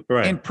vote.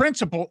 Right. In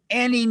principle,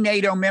 any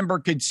NATO member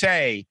could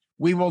say,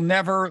 we will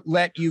never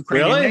let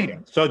Ukraine in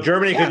NATO. So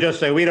Germany could just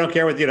say, we don't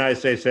care what the United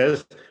States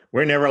says.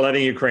 We're never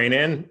letting Ukraine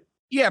in.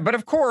 Yeah, but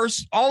of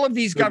course, all of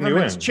these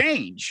governments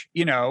change,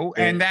 can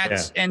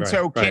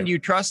you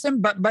trust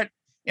them? But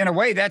in a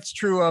way, that's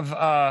true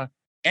of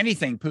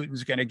anything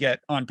Putin's going to get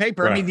on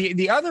paper. Right.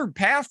 The other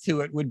path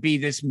to it would be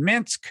this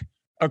Minsk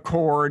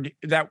Accord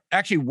that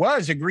actually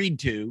was agreed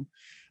to,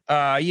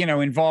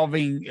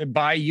 involving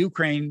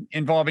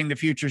the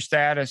future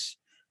status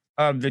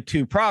of the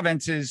two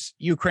provinces.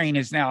 Ukraine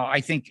is now, I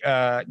think,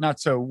 not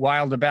so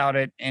wild about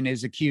it and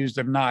is accused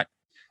of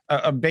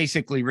of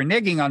basically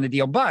reneging on the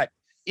deal. But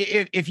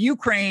if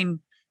Ukraine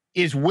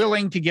is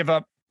willing to give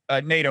up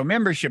NATO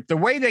membership, the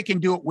way they can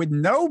do it with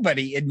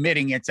nobody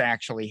admitting it's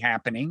actually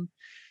happening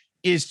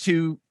is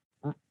to,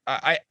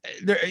 part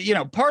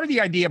of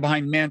the idea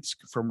behind Minsk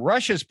from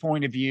Russia's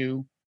point of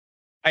view,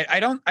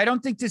 I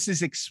don't think this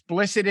is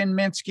explicit in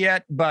Minsk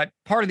yet, but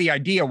part of the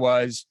idea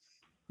was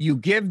you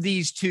give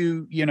these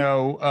two,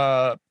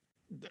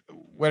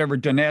 whatever,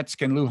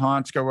 Donetsk and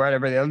Luhansk or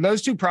whatever,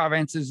 those two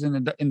provinces in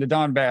the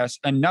Donbass,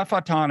 enough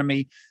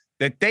autonomy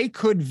that they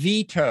could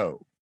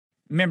veto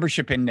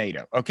membership in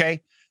NATO.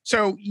 Okay.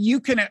 So you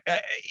can,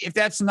 if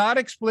that's not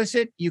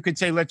explicit, you could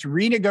say, let's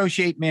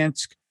renegotiate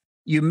Minsk.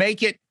 You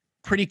make it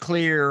pretty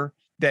clear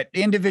that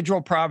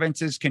individual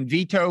provinces can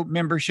veto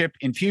membership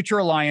in future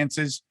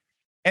alliances,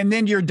 and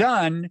then you're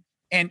done.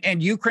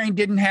 And Ukraine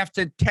didn't have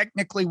to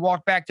technically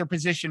walk back their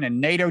position, and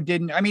NATO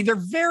didn't. There are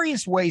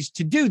various ways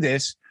to do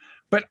this,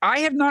 But I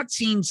have not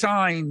seen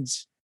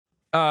signs.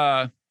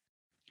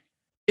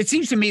 It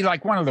seems to me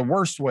like one of the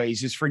worst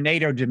ways is for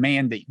NATO to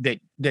demand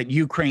that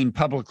Ukraine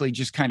publicly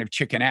just kind of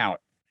chicken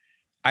out.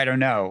 I don't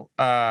know.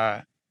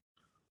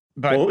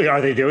 But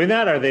are they doing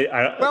that? Are they?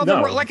 No.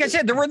 Like I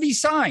said, there were these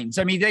signs.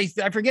 I mean, I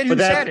forget who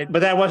said it.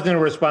 But that wasn't in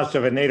response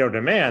to a NATO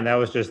demand. That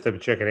was just them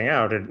chickening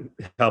out and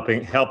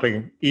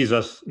helping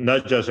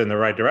nudge us in the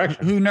right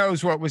direction. Who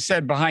knows what was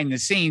said behind the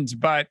scenes?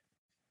 But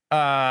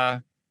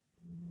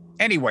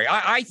anyway,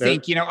 I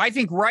think, I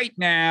think right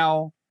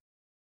now,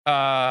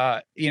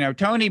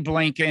 Tony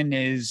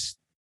Blinken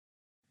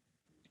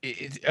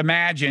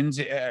imagines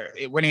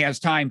when he has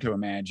time to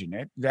imagine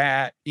it,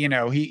 that,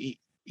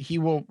 he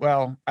will,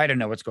 well, I don't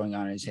know what's going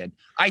on in his head.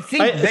 I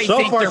think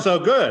so far so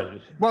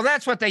good. Well,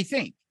 that's what they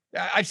think.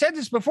 I've said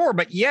this before,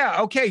 but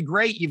yeah, okay,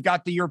 great. You've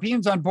got the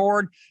Europeans on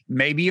board.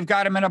 Maybe you've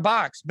got them in a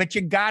box, but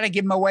you got to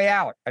give them a way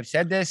out. I've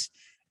said this.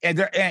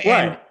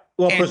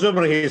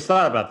 Presumably he's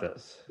thought about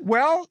this.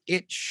 Well,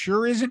 it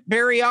sure isn't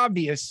very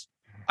obvious.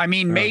 I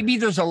mean, maybe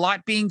there's a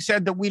lot being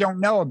said that we don't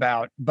know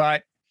about,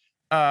 but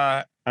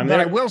I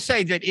will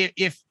say that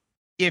if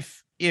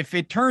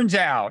it turns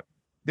out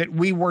that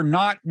we were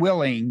not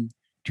willing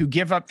to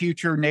give up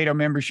future NATO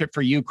membership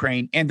for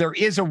Ukraine, and there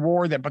is a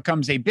war that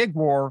becomes a big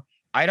war,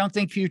 I don't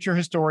think future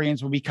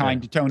historians will be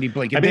kind to Tony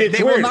Blinken. I mean,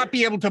 they will not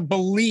be able to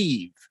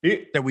believe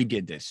that we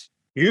did this.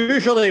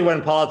 Usually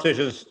when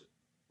politicians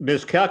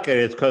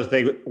miscalculate, it's because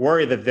they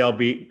worry that there'll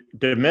be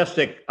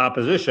domestic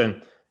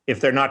opposition if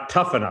they're not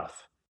tough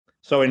enough.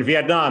 So in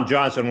Vietnam,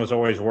 Johnson was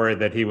always worried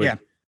that he would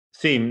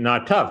seem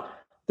not tough.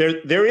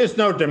 There is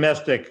no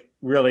domestic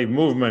really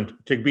movement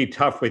to be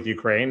tough with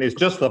Ukraine. It's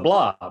just the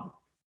blob.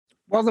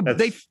 Well,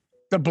 they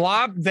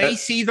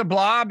see the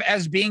blob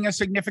as being a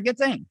significant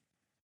thing.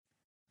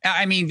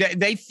 I mean,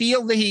 they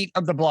feel the heat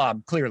of the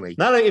blob, clearly.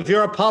 Not if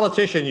you're a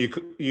politician,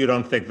 you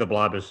don't think the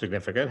blob is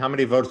significant. How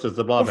many votes does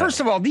the blob have? First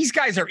of all, these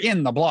guys are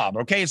in the blob,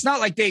 okay? It's not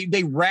like they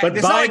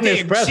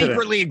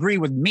secretly agree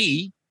with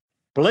me.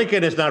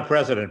 Blinken is not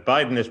president.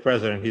 Biden is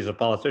president. He's a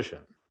politician.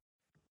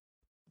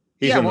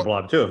 He's in the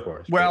blob too, of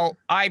course. Well,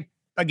 I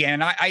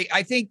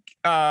think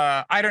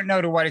I don't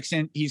know to what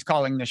extent he's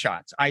calling the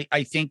shots.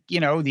 I think,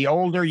 the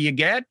older you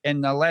get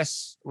and the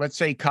less, let's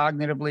say,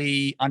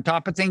 cognitively on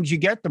top of things you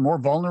get, the more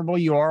vulnerable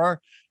you are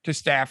to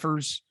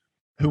staffers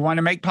who want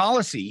to make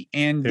policy.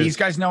 And these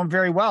guys know him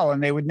very well,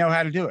 and they would know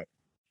how to do it.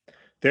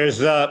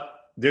 There's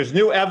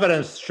new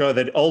evidence to show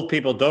that old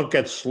people don't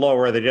get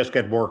slower. They just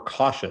get more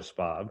cautious,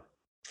 Bob.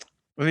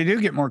 Well, they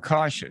do get more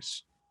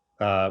cautious.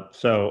 I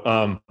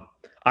think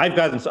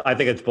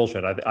it's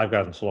bullshit. I've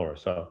gotten slower.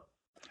 So.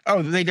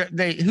 Oh,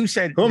 they who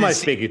said? Who am I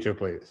speaking to,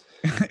 please?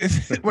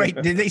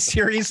 Wait, did they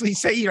seriously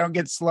say you don't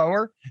get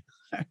slower?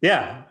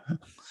 Yeah.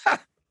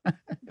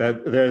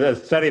 There's a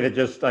study that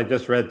I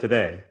just read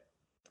today.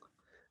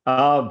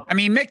 I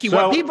mean, Mickey,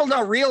 what people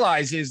don't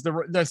realize is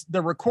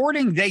the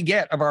recording they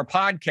get of our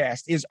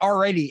podcast is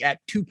already at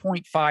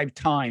 2.5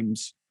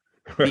 times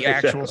the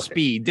actual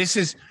speed. This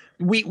is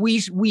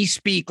we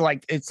speak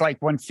like it's like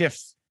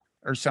 1/5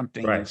 or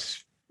something.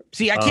 Right.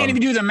 See, I can't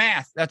even do the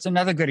math. That's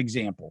another good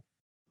example.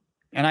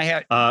 And I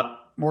had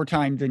more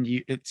time than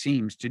it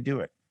seems to do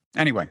it.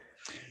 Anyway.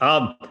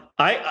 One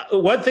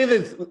thing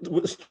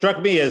that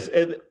struck me is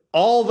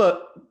all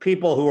the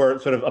people who are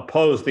sort of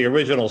opposed the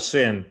original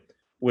sin,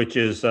 which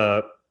is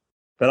that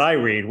I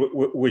read,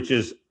 which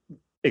is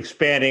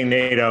expanding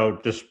NATO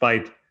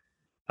despite,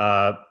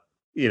 George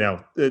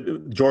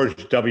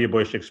W.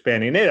 Bush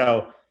expanding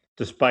NATO,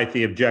 despite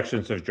the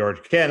objections of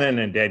George Kennan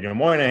and Daniel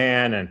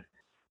Moynihan and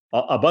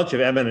a bunch of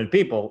eminent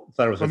people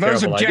thought it was a terrible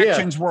idea. Those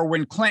objections were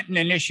when Clinton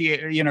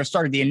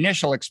started the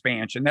initial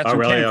expansion. That's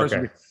when Kennan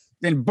first.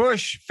 Then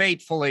Bush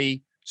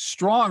faithfully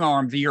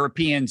strong-armed the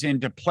Europeans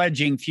into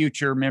pledging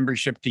future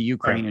membership to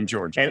Ukraine and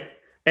Georgia. And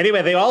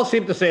anyway, they all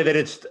seem to say that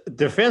it's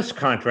defense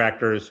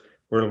contractors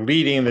were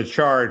leading the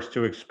charge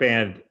to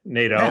expand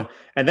NATO. Yeah.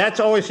 And that's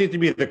always seemed to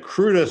be the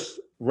crudest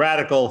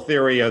radical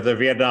theory of the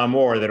Vietnam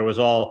War, that it was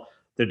all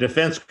the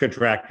defense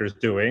contractors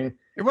doing.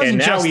 It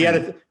wasn't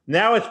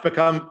now it's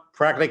become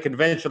practically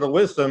conventional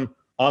wisdom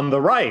on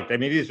the right. I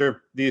mean, these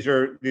are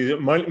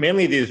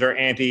mainly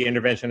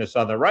anti-interventionists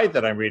on the right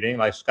that I'm reading,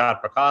 like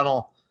Scott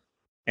McConnell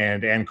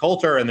and Ann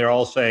Coulter, and they're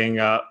all saying,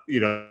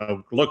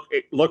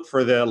 look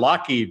for the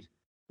Lockheed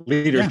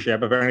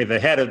leadership. Yeah. Apparently, the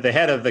head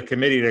of the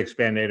committee to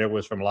expand NATO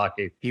was from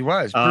Lockheed. He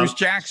was Bruce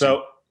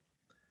Jackson,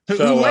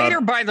 who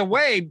later, by the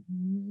way,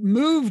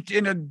 moved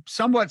in a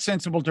somewhat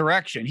sensible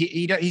direction.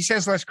 He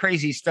says less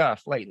crazy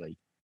stuff lately.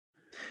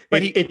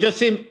 But it just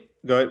seemed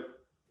good.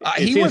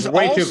 He was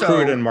way too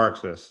crude and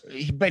Marxist.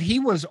 But he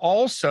was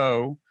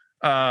also,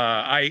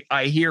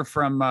 I hear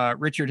from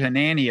Richard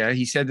Hanania.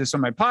 He said this on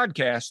my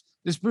podcast.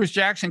 This Bruce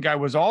Jackson guy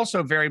was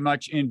also very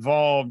much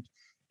involved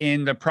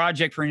in the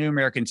Project for a New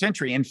American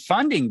Century and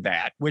funding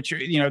that, which,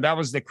 that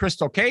was the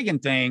Crystal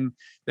Kagan thing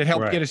that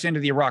helped get us into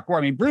the Iraq War.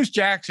 I mean, Bruce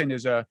Jackson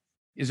is a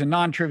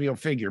non-trivial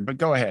figure, but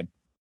go ahead.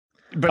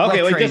 but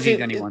Okay, less well, just crazy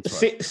than he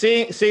once was.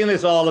 seeing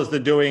this all as the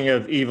doing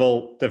of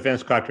evil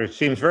defense contractors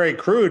seems very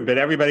crude, but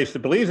everybody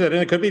still believes it,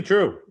 and it could be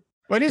true.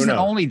 But it isn't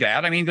only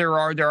that. I mean, there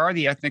are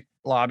the ethnic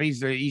lobbies,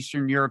 the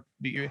Eastern Europe.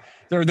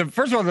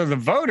 First of all, they're the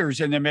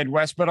voters in the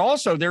Midwest, but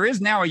also there is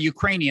now a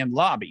Ukrainian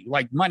lobby,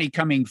 like money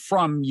coming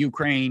from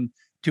Ukraine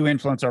to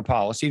influence our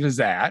policy. There's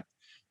that,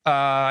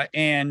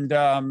 and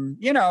then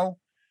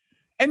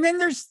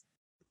there's.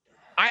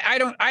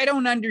 I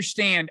don't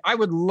understand. I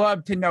would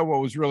love to know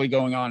what was really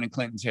going on in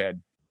Clinton's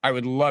head. I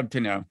would love to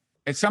know.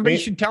 And somebody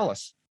should tell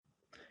us.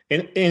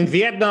 In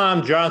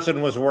Vietnam,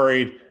 Johnson was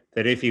worried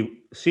that if he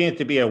seemed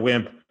to be a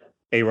wimp,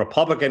 a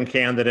Republican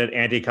candidate,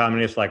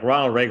 anti-communist like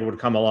Ronald Reagan would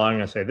come along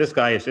and say, this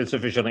guy is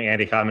insufficiently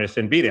anti-communist,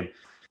 and beat him.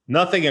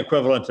 Nothing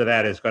equivalent to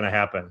that is going to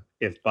happen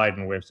if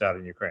Biden wimps out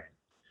in Ukraine.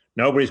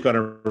 Nobody's going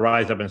to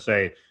rise up and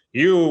say,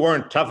 you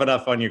weren't tough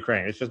enough on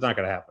Ukraine. It's just not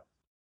going to happen.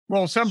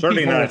 Well, certainly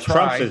people not if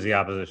Trump is the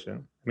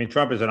opposition. I mean,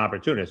 Trump is an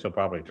opportunist. He'll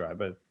probably try,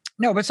 but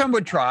some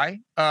would try.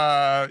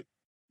 Marco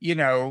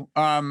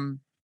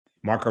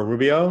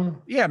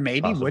Rubio? Yeah,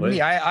 maybe, possibly. Wouldn't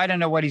he? I don't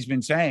know what he's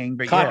been saying,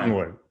 but Cotton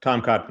would.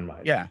 Tom Cotton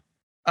might. Yeah.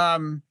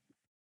 And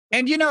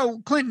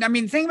Clinton, I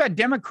mean, the thing about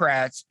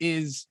Democrats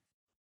is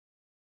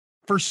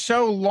for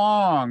so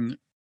long,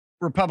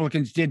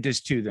 Republicans did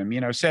this to them,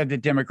 said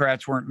that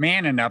Democrats weren't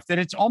man enough, that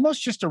it's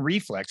almost just a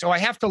reflex. Oh, I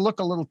have to look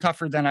a little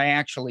tougher than I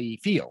actually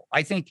feel.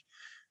 I think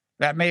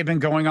that may have been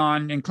going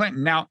on in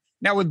Clinton.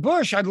 Now with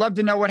Bush, I'd love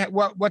to know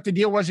what the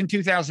deal was in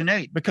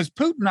 2008, because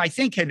Putin, I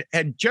think,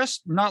 had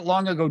just not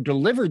long ago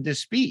delivered this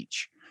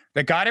speech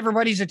that got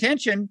everybody's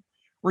attention,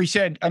 where he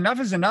said, enough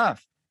is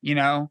enough.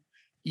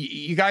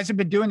 You guys have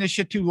been doing this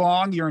shit too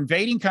long. You're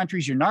invading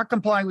countries. You're not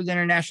complying with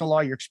international law.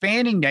 You're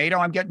expanding NATO.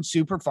 I'm getting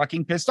super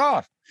fucking pissed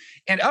off.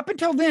 And up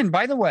until then,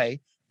 by the way,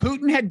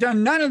 Putin had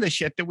done none of the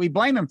shit that we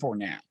blame him for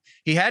now.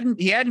 He hadn't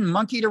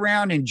monkeyed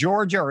around in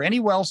Georgia or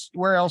anywhere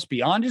else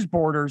beyond his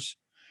borders.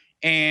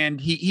 And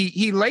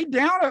he laid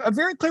down a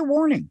very clear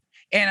warning.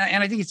 And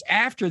I think it's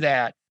after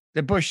that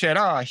Bush said,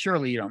 oh,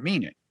 surely you don't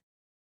mean it.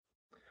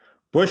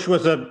 Bush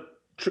was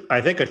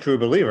I think a true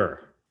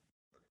believer.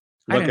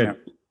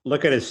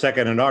 Look at his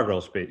second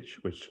inaugural speech,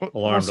 which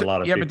alarmed a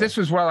lot of people. Yeah, but this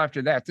was well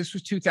after that. This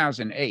was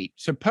 2008.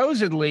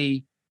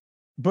 Supposedly,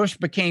 Bush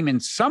became in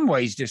some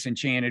ways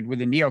disenchanted with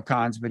the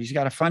neocons, but he's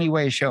got a funny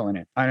way of showing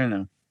it. I don't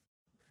know.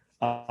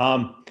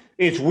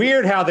 It's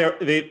weird how there's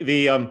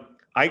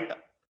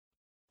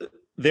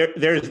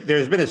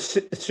been a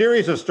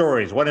series of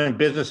stories, one in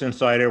Business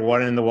Insider,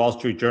 one in the Wall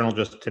Street Journal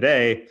just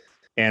today,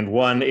 and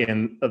one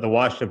in the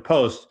Washington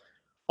Post,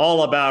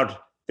 all about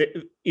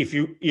they're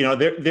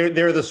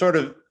the sort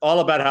of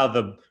all about how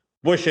the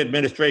Bush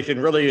administration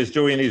really is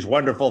doing these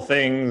wonderful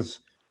things.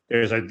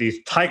 There's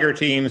these tiger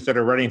teams that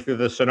are running through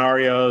the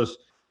scenarios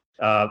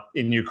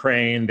in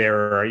Ukraine.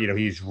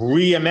 He's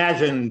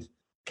reimagined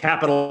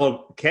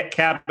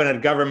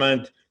cabinet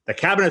government. The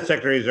cabinet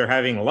secretaries are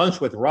having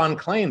lunch with Ron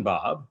Klein,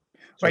 Bob.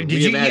 Wait,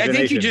 I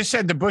think you just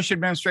said the Bush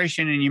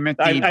administration, and you meant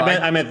the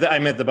I meant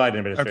the Biden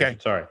administration. Okay,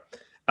 sorry.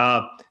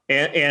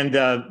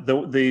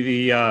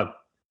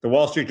 The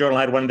Wall Street Journal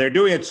had one. They're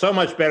doing it so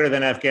much better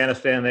than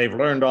Afghanistan. They've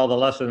learned all the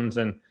lessons,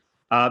 and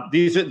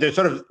they're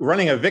sort of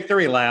running a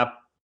victory lap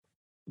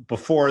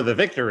before the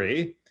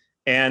victory.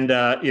 And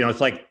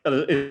it's like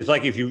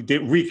if you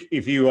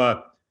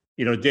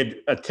did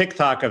a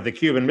TikTok of the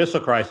Cuban Missile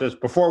Crisis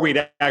before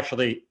we'd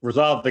actually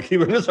resolve the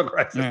Cuban Missile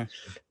Crisis. Yeah.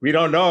 We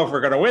don't know if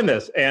we're going to win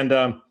this. And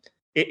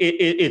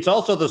it's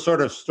also the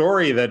sort of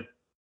story that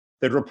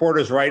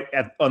reporters write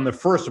on the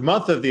first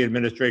month of the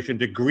administration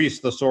to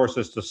grease the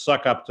sources, to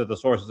suck up to the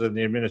sources in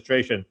the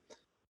administration.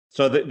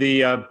 So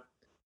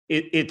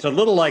it's a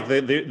little like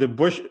the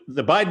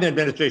Biden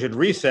administration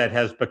reset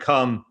has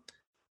become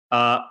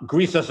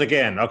grease us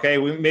again. Okay,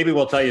 maybe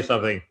we'll tell you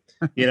something.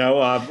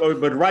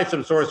 But write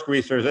some source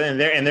greasers, and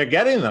they're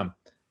getting them.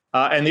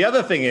 And the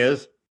other thing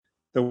is,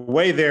 the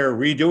way they're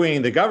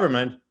redoing the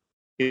government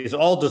is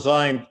all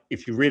designed,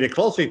 if you read it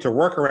closely, to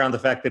work around the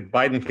fact that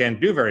Biden can't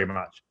do very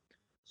much.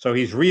 So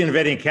he's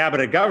reinventing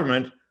cabinet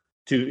government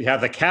to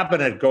have the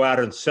cabinet go out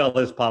and sell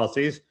his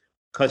policies,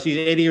 because he's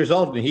 80 years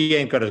old and he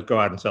ain't going to go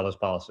out and sell his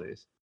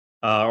policies.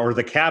 Or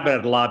the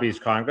cabinet lobbies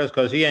Congress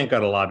because he ain't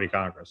going to lobby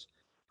Congress.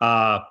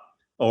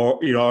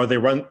 Or they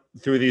run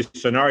through these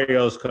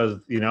scenarios because,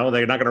 they're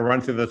not going to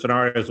run through the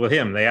scenarios with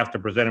him. They have to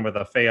present him with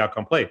a fait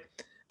accompli.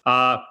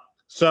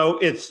 So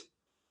it's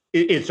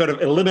sort of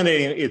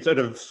it's sort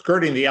of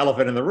skirting the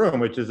elephant in the room,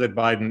 which is that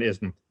Biden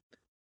isn't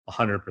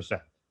 100%.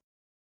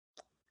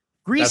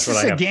 Grease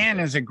us again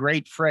is a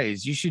great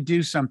phrase. You should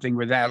do something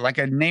with that, like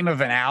a name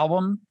of an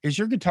album. Is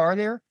your guitar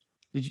there?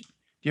 Do you have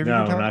your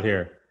guitar? No, not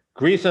here.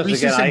 Grease us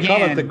again.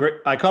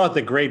 I call it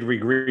the great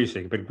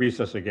regreasing, but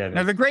grease us again.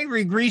 Now, the great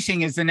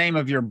regreasing is the name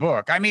of your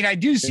book. I mean, I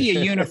do see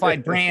a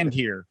unified brand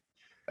here,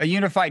 a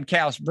unified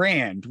Kaus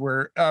brand.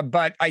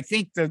 But I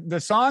think the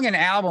song and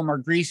album are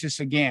Grease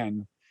Us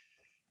Again.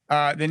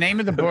 The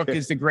name of the book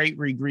is The Great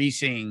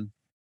Regreasing.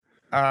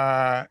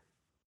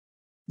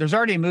 There's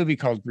already a movie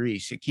called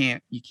Grease. You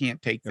can't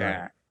take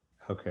that.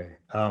 Okay.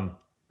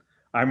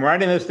 I'm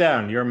writing this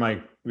down. You're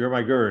my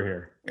guru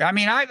here. I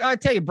mean, I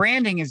tell you,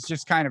 branding is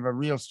just kind of a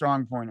real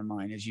strong point of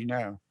mine, as you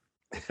know.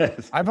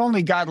 I've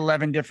only got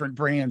 11 different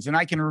brands, and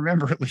I can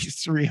remember at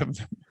least 3 of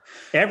them.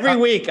 Every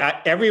week,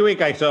 I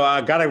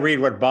got to read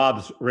what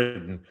Bob's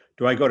written.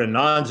 Do I go to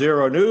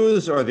Non-Zero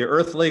News or the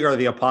Earth League or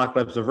the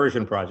Apocalypse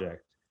Aversion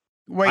Project?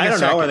 I don't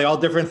know. Are they all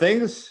different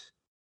things?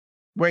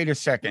 Wait a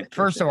second.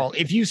 First of all,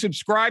 if you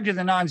subscribe to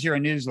the Non-Zero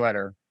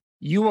newsletter,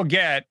 you will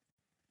get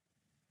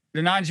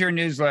the Non-Zero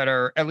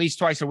newsletter at least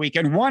twice a week.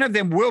 And one of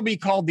them will be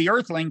called the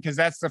Earthling because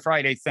that's the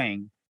Friday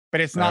thing. But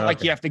it's not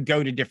like you have to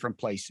go to different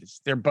places.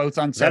 They're both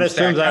on Substack. That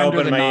assumes I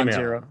open my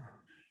Non-Zero. email.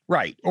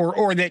 Right.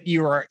 Or that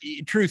you are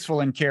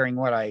truthful in caring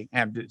what I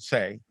have to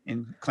say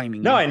in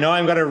claiming. No, I know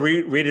I'm going to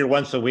read it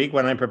once a week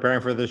when I'm preparing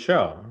for the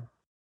show.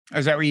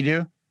 Is that what you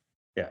do?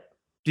 Yeah.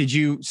 Did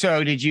you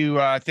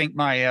think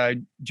my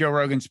Joe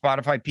Rogan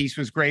Spotify piece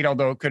was great,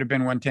 although it could have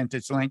been 1/10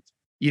 its length?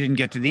 You didn't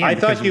get to the end. I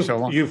thought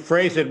so you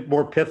phrased it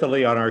more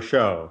pithily on our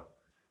show.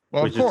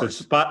 Well, which of course.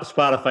 is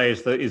Spotify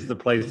is the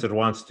place that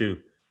wants to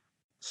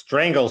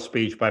strangle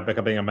speech by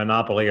becoming a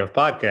monopoly of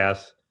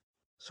podcasts.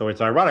 So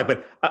it's ironic.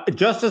 But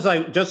just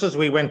as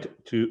we went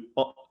to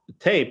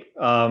tape,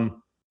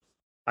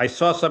 I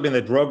saw something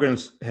that Rogan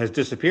has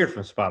disappeared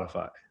from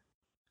Spotify.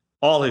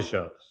 All his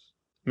shows.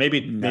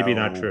 Maybe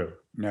not true.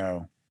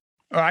 No.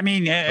 I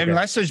mean,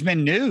 unless there's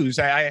been news.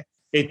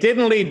 It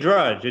didn't lead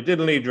Drudge.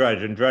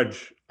 And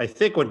Drudge, I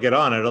think, would get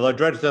on it. Although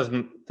Drudge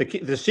doesn't.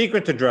 The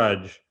secret to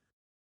Drudge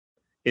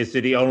is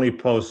that he only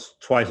posts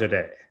twice a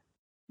day.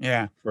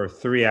 Yeah. For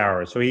 3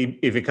 hours. So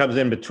if he comes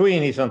in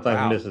between, he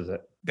sometimes misses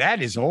it.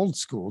 That is old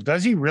school.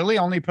 Does he really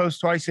only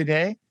post twice a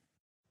day?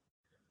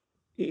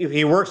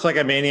 He works like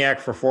a maniac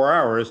for 4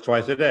 hours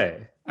twice a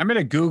day. I'm going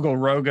to Google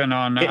Rogan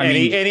on.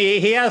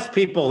 He has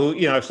people who,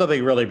 if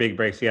something really big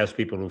breaks, he has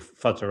people who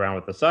futz around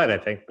with the site, I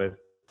think. But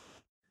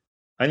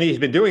I think he's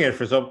been doing it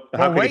for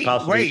how could he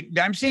possibly? Wait,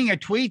 I'm seeing a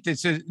tweet that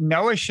says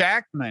Noah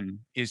Shackman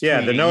is.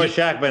 Yeah, the Noah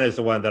Shackman is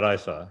the one that I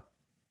saw.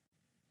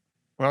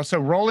 Well, so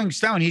Rolling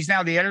Stone, he's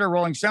now the editor of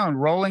Rolling Stone.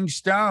 Rolling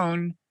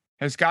Stone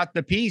has got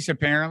the piece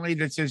apparently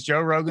that says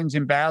Joe Rogan's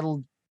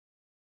embattled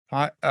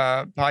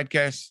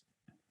podcast.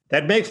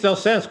 That makes no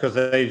sense because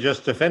they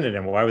just defended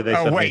him. Why would they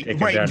suddenly take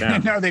him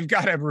down now? No, they've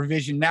got a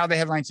revision. Now the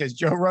headline says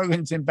Joe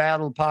Rogan's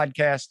embattled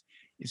podcast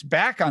is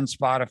back on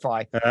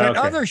Spotify, but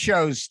other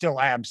shows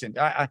still absent.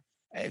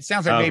 It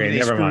sounds like maybe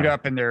they screwed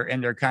up and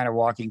they're kind of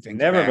walking things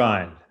back.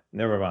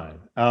 Never mind.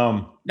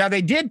 Now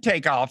they did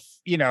take off,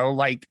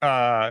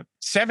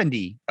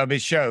 70 of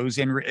his shows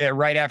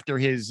right after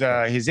his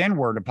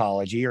N-word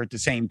apology, or at the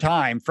same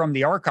time from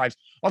the archives.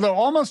 Although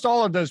almost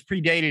all of those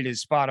predated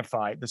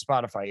the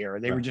Spotify era.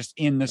 They were just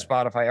in the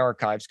Spotify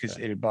archives because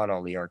it had bought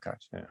all the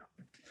archives. Yeah.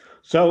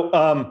 So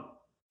on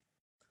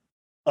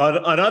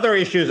other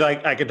issues,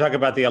 I can talk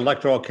about the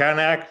Electoral Count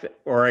Act,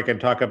 or I can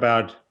talk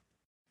about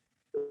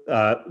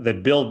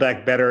that Build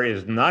Back Better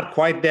is not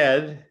quite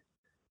dead.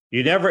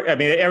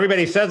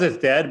 Everybody says it's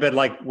dead, but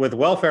like with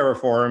welfare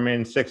reform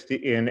in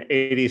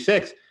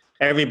 86,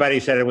 everybody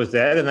said it was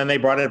dead, and then they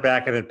brought it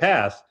back and it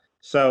passed.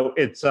 So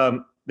it's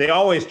they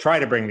always try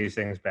to bring these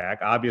things back.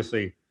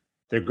 Obviously,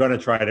 they're going to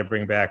try to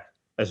bring back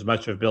as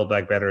much of Build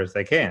Back Better as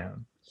they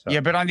can. So.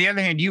 Yeah, but on the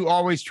other hand, you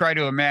always try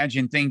to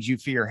imagine things you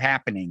fear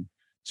happening.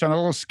 So I'm a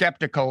little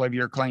skeptical of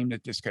your claim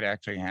that this could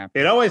actually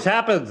happen. It always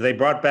happens. They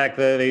brought back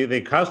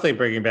they constantly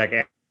bringing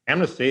back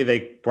amnesty.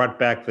 They brought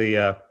back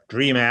the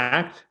DREAM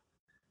Act.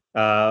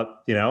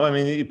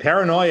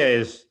 Paranoia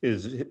is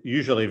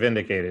usually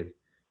vindicated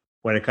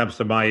when it comes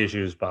to my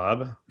issues,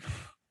 Bob.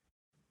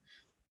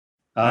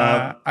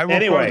 I will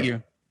quote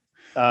you.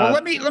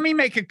 Well, can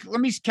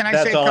I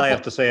that's say all I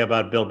have to say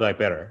about Build Back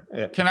Better.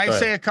 Yeah, can I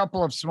say a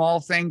couple of small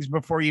things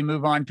before you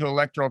move on to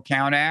Electoral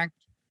Count Act?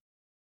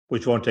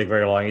 Which won't take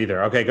very long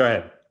either. Okay, go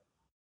ahead.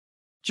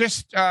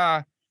 Just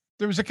there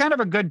was a kind of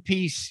a good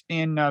piece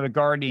in The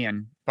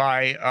Guardian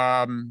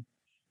by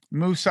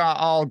Musa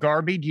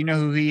Al-Gharbi. Do you know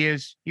who he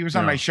is? He was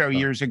on my show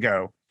years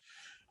ago.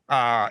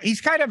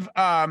 He's kind of,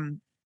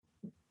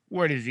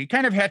 what is he?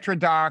 Kind of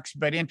heterodox,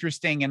 but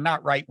interesting and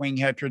not right-wing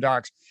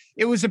heterodox.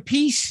 It was a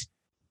piece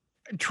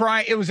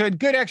it was a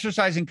good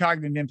exercise in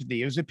cognitive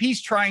empathy. It was a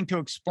piece trying to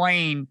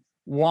explain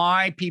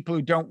why people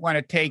who don't want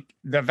to take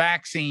the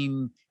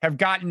vaccine have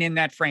gotten in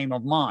that frame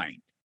of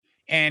mind.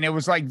 And it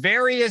was like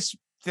various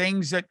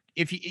things that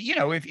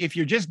if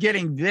you're just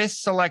getting this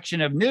selection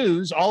of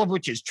news, all of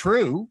which is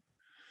true,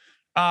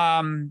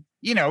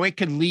 it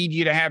could lead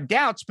you to have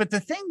doubts. But the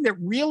thing that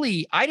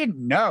really I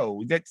didn't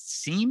know that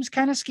seems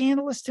kind of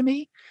scandalous to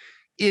me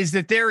is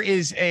that there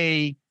is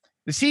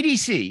the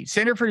CDC,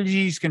 Center for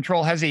Disease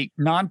Control, has a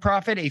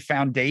nonprofit, a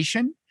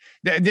foundation.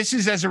 This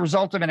is as a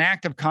result of an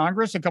act of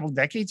Congress a couple of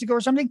decades ago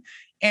or something.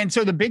 And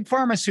so the big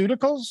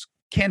pharmaceuticals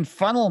can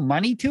funnel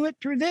money to it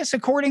through this,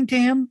 according to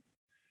him.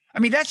 I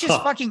mean, that's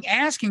just fucking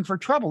asking for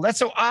trouble. That's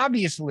so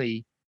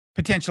obviously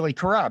potentially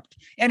corrupt.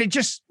 And it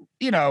just,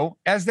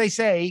 as they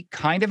say,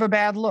 kind of a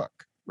bad look,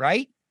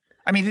 right?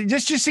 I mean,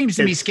 this just seems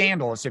to me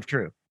scandalous if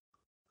true.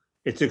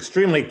 It's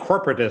extremely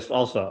corporatist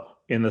also.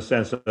 in the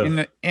sense of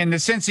in the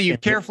sense that you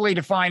carefully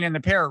define in the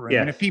parrot room.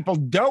 Yes. And if people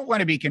don't want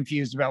to be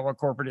confused about what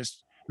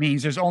corporatist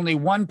means, there's only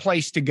one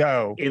place to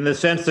go. In the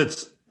sense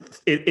that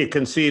it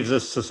conceives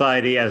of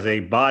society as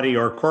a body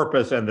or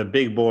corpus, and the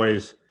big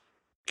boys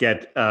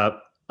get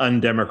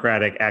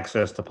undemocratic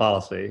access to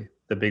policy.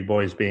 The big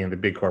boys being the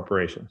big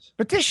corporations.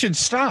 But this should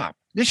stop.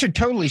 This should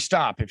totally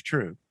stop if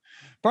true.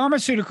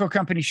 Pharmaceutical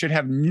companies should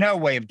have no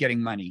way of getting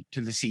money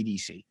to the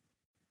CDC.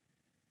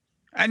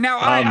 And now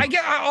I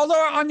get, although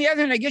on the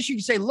other hand, I guess you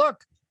could say,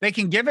 look, they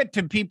can give it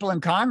to people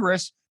in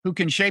Congress who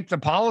can shape the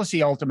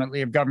policy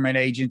ultimately of government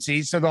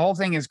agencies. So the whole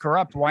thing is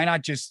corrupt. Why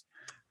not just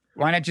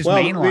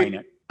mainline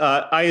it?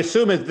 I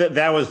assume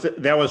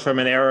that was from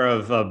an era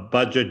of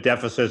budget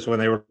deficits when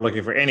they were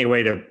looking for any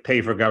way to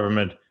pay for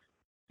government,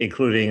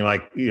 including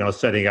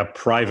setting up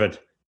private.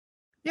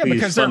 Yeah,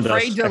 because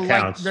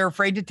they're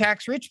afraid to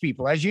tax rich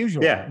people as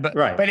usual. Yeah, but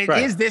right. But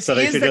this so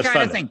is the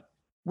kind of thing.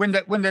 When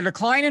the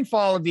decline and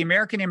fall of the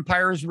American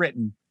empire is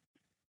written,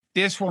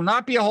 this will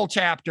not be a whole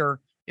chapter.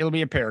 It'll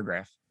be a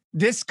paragraph.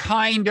 This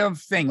kind of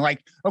thing,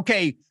 like,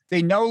 okay,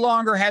 they no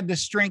longer had the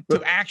strength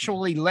to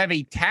actually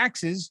levy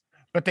taxes,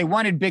 but they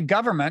wanted big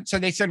government. So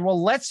they said,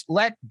 well, let's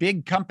let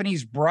big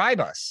companies bribe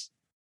us.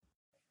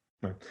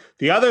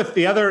 The other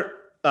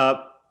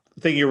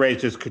thing you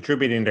raised is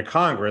contributing to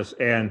Congress.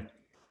 And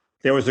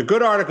there was a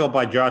good article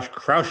by Josh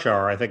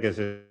Kraushaar, I think is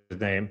his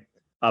name,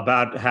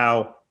 about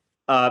how,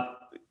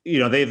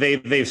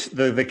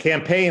 the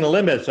campaign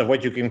limits of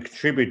what you can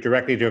contribute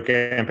directly to a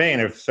campaign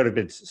have sort of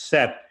been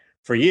set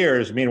for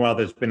years. Meanwhile,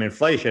 there's been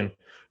inflation.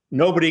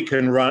 Nobody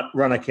can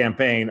run a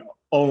campaign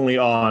only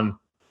on,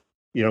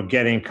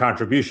 getting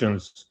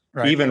contributions,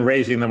 right, even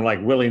raising them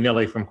like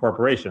willy-nilly from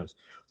corporations.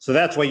 So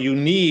that's why you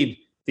need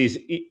these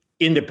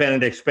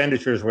independent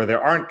expenditures where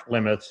there aren't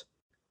limits.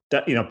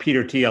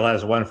 Peter Thiel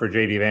has one for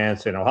J.D.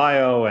 Vance in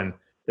Ohio, and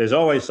there's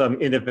always some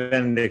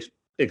independent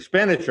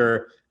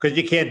expenditure because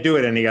you can't do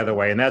it any other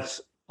way. And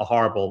that's a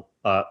horrible,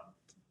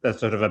 that's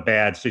sort of a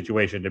bad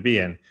situation to be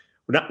in.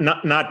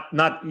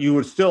 Not you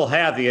would still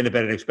have the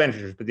independent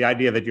expenditures, but the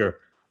idea that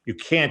you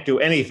can't do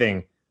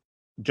anything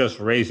just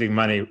raising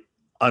money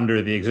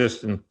under the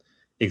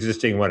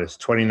existing what is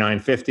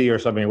 $29.50 or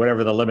something,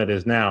 whatever the limit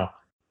is now,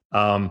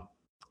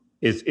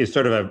 is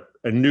sort of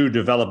a new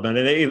development.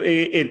 And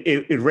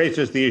it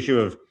raises the issue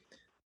of,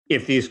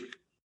 if these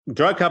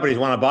drug companies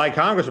want to buy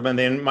congressmen,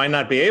 they might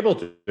not be able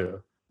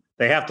to.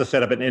 They have to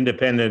set up an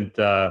independent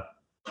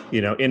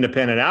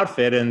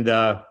outfit, and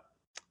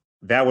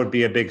that would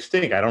be a big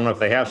stink. I don't know if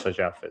they have such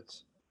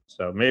outfits,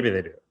 so maybe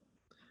they do.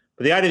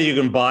 But the idea that you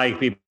can buy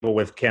people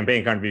with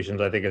campaign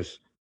contributions, I think, is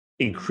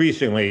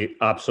increasingly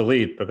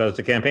obsolete, because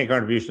the campaign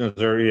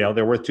contributions are,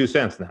 they're worth 2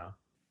 cents now.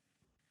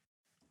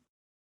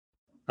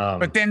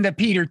 But then the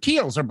Peter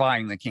Thiels are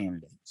buying the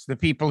candidates, the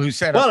people who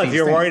set up. Well, if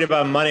you're worried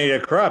about money to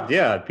corrupt,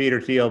 yeah, Peter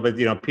Thiel. But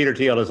Peter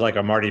Thiel is like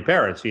a Marty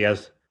Peretz.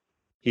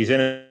 He's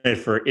in it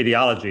for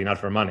ideology, not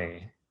for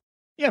money.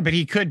 Yeah, but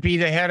he could be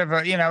the head of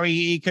a.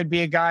 He could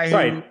be a guy who.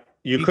 Right.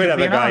 You could have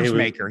a guy who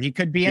maker. He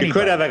could be anybody. You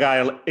could have a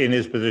guy in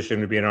his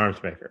position to be an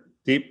arms maker.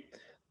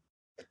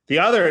 The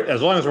other,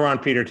 as long as we're on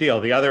Peter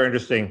Thiel, the other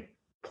interesting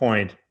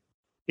point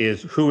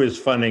is who is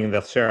funding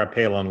the Sarah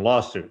Palin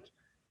lawsuit.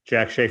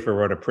 Jack Schaefer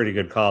wrote a pretty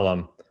good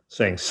column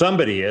saying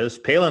somebody is.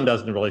 Palin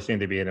doesn't really seem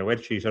to be into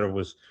it. She sort of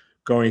was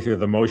going through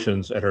the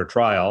motions at her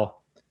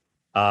trial.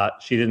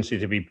 She didn't seem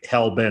to be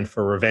hell-bent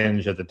for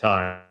revenge at the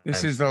time.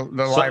 This is the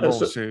libel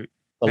suit.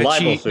 The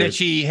libel suit. That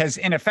she has,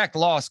 in effect,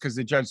 lost because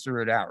the judge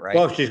threw it out, right?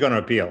 Well, she's going to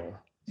appeal.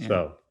 Yeah.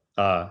 So,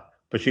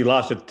 but she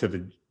lost it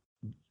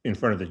in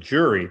front of the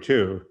jury,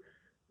 too,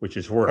 which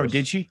is worse. Oh,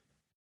 did she?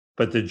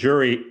 But the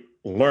jury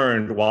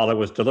learned while it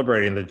was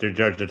deliberating that the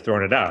judge had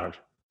thrown it out.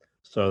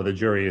 So the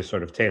jury is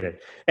sort of tainted.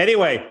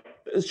 Anyway,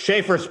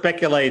 Schaefer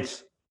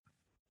speculates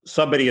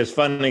somebody is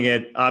funding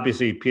it.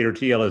 Obviously, Peter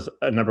Thiel is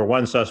a number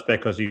one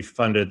suspect because he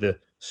funded the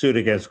suit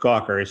against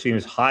Gawker. It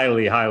seems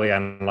highly, highly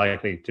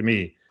unlikely to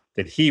me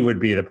that he would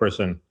be the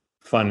person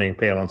funding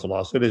Palin's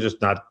lawsuit. It's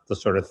just not the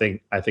sort of thing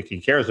I think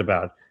he cares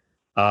about.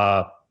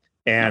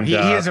 And he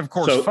has, of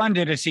course,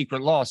 funded a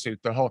secret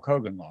lawsuit, the Hulk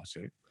Hogan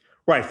lawsuit.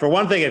 Right. For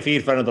one thing, if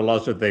he'd funded the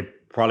lawsuit, they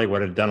probably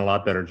would have done a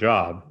lot better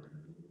job.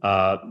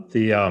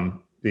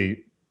 The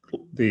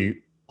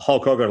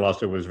Hulk Hogan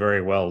lawsuit was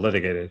very well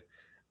litigated.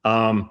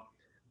 But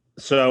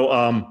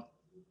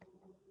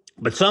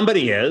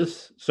somebody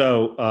is.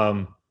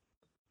 So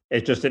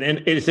it's just an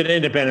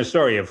independent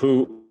story of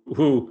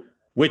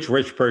which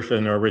rich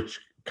person or rich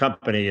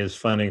company is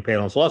funding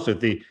Palin's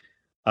lawsuit.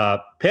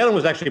 Palin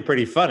was actually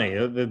pretty funny.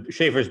 The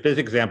Schaefer's big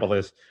example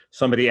is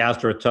somebody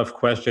asked her a tough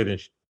question,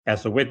 and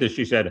as a witness,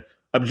 she said,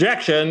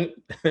 "Objection!"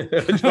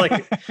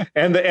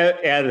 and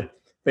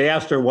they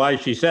asked her why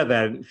she said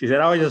that. And she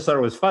said, "Oh, I just thought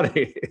it was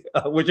funny,"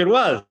 which it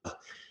was.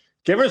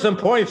 Give her some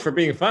points for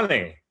being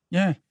funny.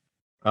 Yeah.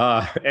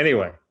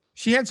 Anyway,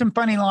 she had some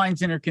funny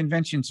lines in her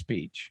convention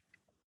speech.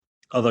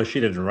 Although she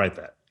didn't write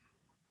that.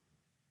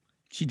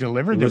 She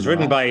delivered it.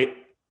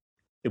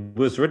 It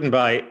was written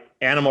by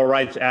animal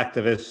rights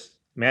activist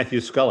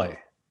Matthew Scully.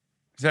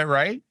 Is that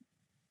right?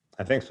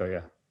 I think so,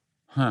 yeah.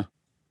 Huh.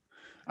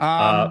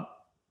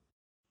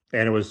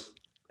 And it was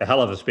a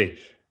hell of a speech.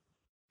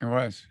 It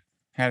was.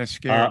 Had us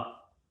scared.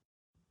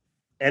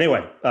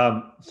 Anyway,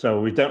 so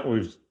we've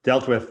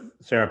dealt with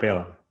Sarah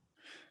Palin.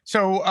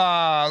 So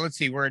let's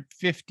see. We're at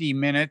 50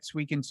 minutes.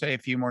 We can say a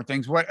few more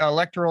things. What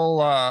electoral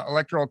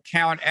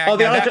count act? Oh,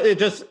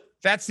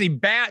 that's the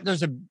bad.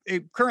 There's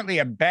currently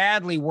a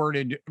badly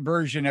worded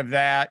version of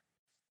that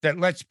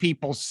lets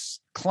people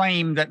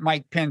claim that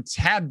Mike Pence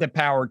had the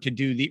power to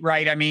do the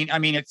right. I mean,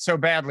 it's so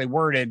badly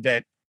worded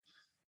that.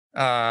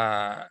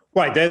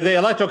 Right. The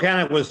electoral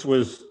count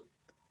was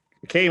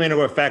came into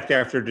effect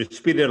after a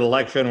disputed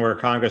election where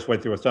Congress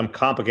went through some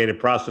complicated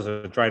process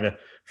of trying to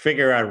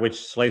figure out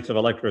which slates of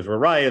electors were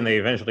right, and they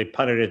eventually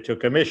punted it to a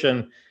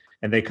commission,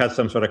 and they cut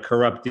some sort of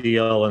corrupt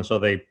deal, and so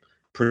they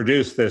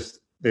produced this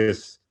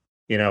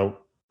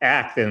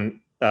act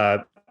in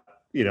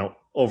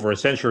over a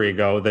century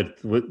ago that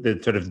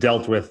sort of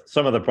dealt with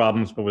some of the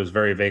problems, but was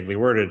very vaguely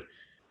worded.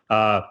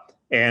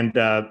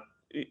 The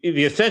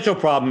essential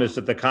problem is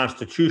that the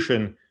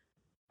Constitution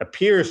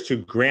appears to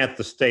grant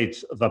the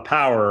states the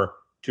power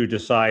to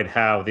decide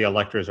how the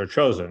electors are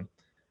chosen,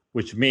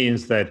 which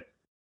means that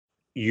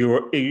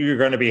you're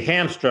going to be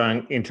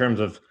hamstrung in terms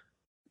of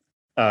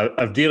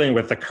dealing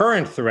with the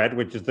current threat,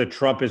 which is that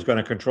Trump is going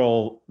to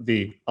control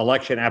the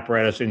election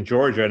apparatus in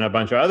Georgia and a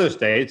bunch of other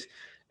states,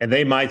 and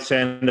they might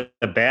send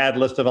a bad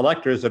list of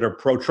electors that are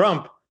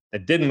pro-Trump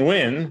that didn't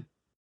win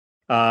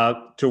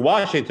to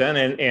Washington,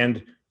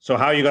 and so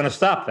how are you going to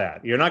stop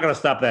that? You're not going to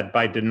stop that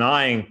by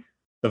denying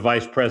the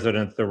vice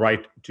president the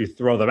right to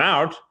throw them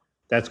out.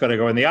 That's going to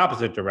go in the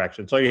opposite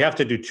direction. So you have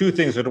to do two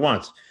things at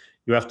once.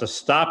 You have to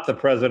stop the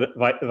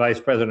vice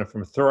president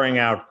from throwing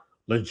out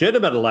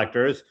legitimate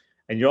electors,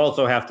 and you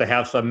also have to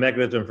have some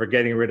mechanism for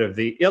getting rid of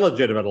the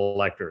illegitimate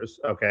electors.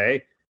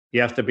 Okay,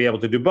 you have to be able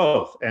to do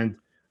both. And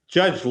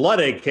Judge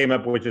Ludwig came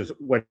up, which is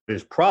what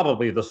is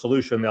probably the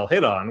solution they'll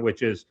hit on,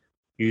 which is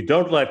you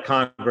don't let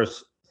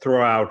Congress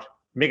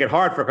make it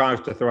hard for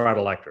Congress to throw out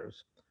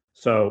electors.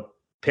 So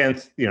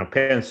Pence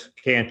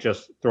can't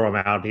just throw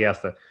them out. He has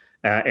to,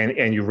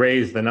 and you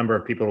raise the number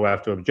of people who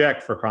have to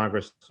object for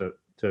Congress to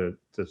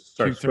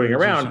start swinging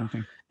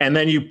around, and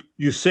then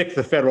you sick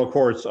the federal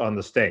courts on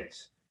the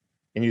states,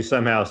 and you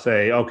somehow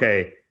say,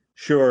 okay,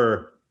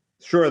 sure,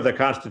 the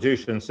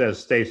Constitution says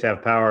states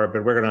have power,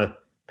 but we're going to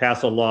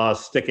pass a law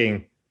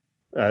saying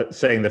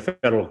the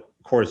federal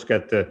courts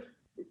get to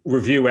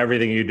review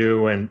everything you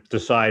do and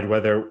decide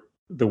whether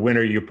the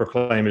winner you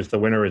proclaim is a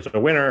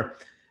winner.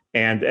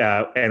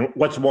 And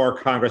what's more,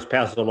 Congress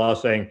passes a law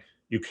saying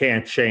you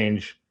can't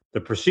change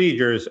the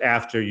procedures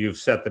after you've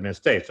set them in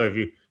state. So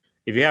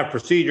if you have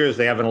procedures,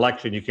 they have an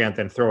election, you can't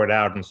then throw it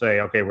out and say,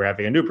 okay, we're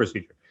having a new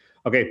procedure.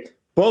 Okay,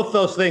 both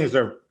those things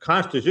are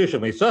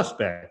constitutionally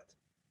suspect.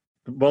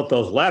 Both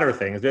those latter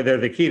things, they're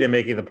the key to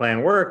making the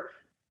plan work.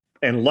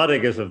 And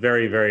Ludwig is a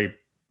very, very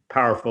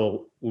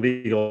powerful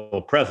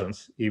legal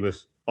presence. He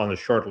was on the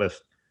short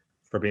list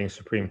for being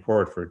Supreme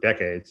Court for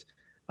decades.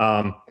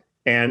 But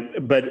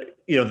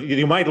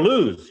you might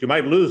lose.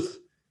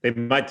 They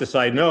might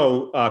decide,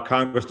 no,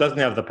 Congress doesn't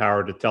have the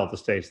power to tell the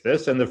states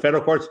this, and the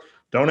federal courts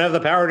don't have the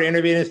power to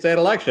intervene in state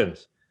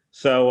elections.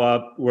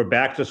 So we're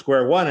back to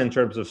square one in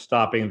terms of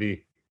stopping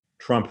the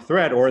Trump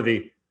threat or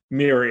the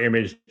mirror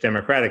image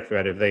Democratic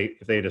threat if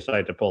they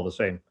decide to pull the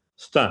same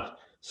stunt.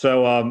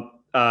 So,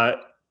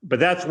 but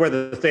that's where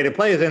the state of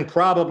play is, and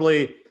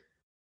probably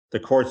the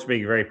courts,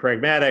 being very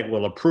pragmatic,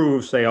 will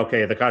approve, say,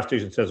 okay, the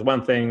Constitution says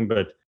one thing,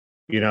 but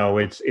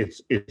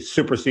it's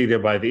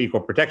superseded by the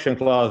Equal Protection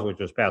Clause, which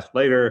was passed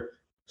later.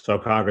 So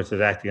Congress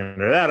is acting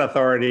under that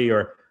authority,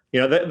 or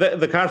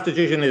the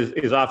Constitution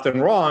is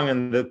often wrong,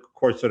 and the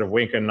courts sort of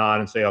wink and nod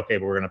and say, okay,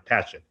 but we're going to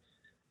patch it.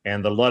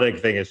 And the Ludwig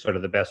thing is sort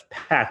of the best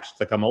patch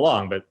to come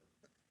along. But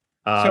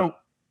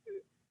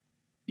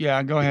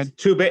yeah, go ahead.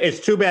 It's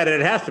too bad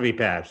it has to be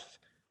patched.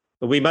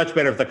 It would be much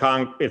better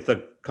if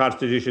the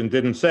Constitution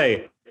didn't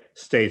say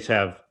states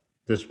have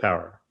this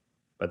power,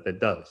 but it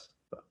does.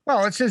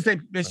 Well, it says they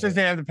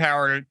have the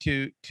power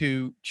to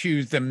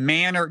choose the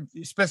manner,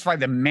 specify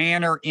the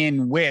manner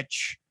in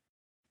which.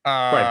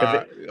 Right,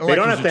 but they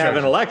don't have to have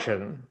an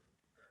election.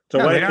 So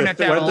no, they don't have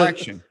to have an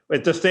election.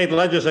 If the state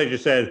legislature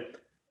said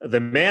the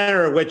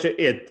manner in which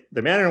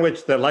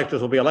the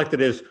electors will be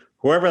elected is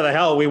whoever the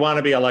hell we want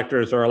to be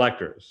electors or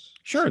electors.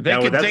 Sure, they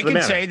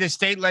could say the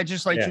state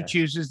legislature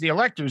chooses the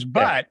electors,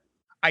 but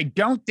I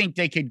don't think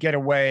they could get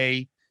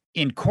away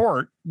in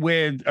court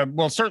with,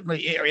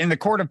 certainly in the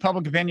court of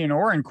public opinion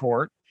or in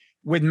court,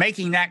 with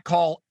making that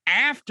call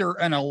after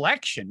an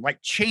election,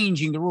 like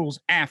changing the rules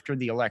after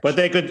the election. But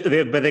they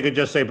could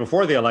just say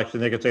before the election,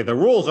 they could say the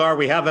rules are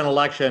we have an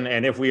election,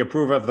 and if we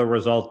approve of the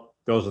result,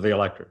 those are the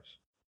electors.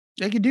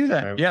 They could do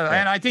that,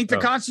 and I think the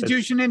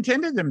Constitution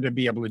intended them to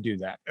be able to do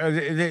that.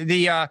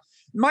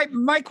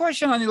 My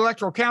question on the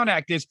Electoral Count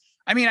Act is,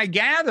 I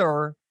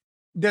gather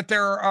that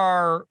there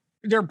are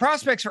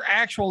prospects for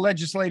actual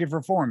legislative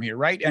reform here,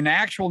 right? An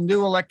actual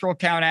new Electoral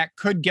Count Act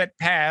could get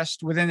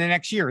passed within the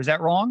next year. Is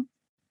that wrong?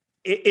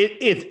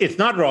 It's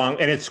not wrong,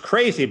 and it's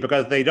crazy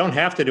because they don't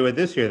have to do it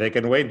this year. They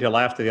can wait until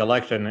after the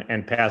election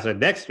and pass it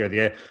next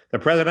year. The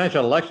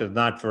presidential election is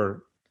not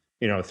for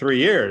 3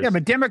 years. Yeah,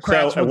 but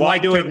Democrats so would why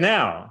do it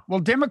now? Well,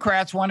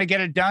 Democrats want to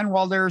get it done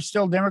while there's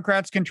still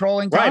Democrats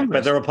controlling Congress. Right,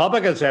 but the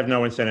Republicans have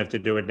no incentive to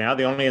do it now.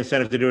 The only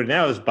incentive to do it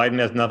now is Biden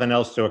has nothing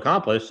else to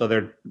accomplish, so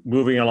they're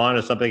moving along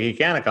to something he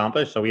can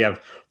accomplish. So we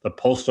have the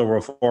Postal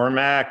Reform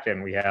Act,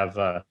 and we have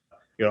a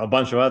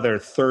bunch of other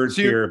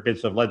third-tier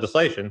bits of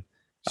legislation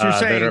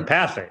that are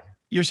passing.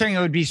 You're saying it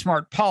would be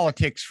smart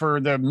politics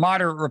for the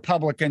moderate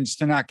Republicans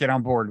to not get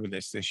on board with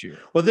this year.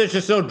 Well, there's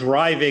just no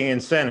driving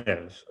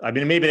incentives. I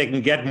mean, maybe they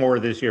can get more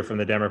this year from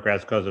the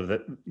Democrats because of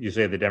you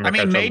say the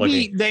Democrats. I mean,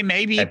 maybe they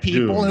may be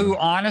people who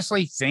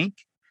honestly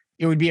think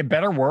it would be a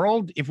better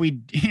world if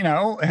we, in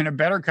a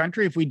better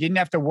country, if we didn't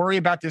have to worry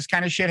about this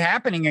kind of shit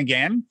happening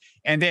again.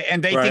 And they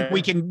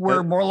think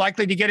we're more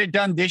likely to get it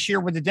done this year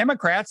with the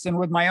Democrats than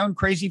with my own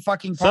crazy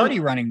fucking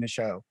party running the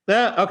show.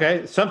 Yeah.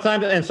 Okay.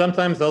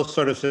 Sometimes those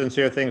sort of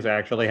sincere things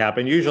actually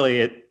happen.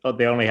 Usually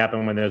they only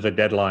happen when there's a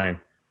deadline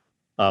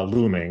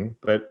looming,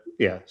 but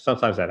yeah,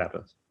 sometimes that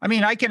happens. I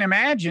mean, I can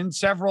imagine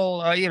several,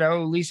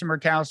 Lisa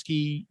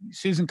Murkowski,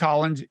 Susan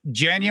Collins,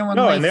 genuinely.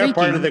 No, and they're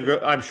part of the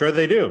group. I'm sure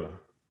they do.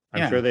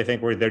 I'm sure they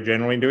think they're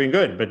generally doing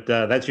good, but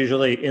that's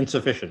usually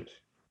insufficient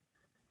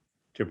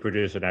to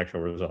produce an actual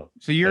result.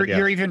 So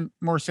you're even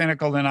more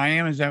cynical than I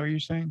am. Is that what you're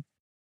saying?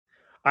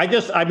 I'd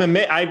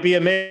be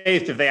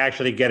amazed if they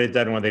actually get it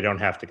done when they don't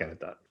have to get it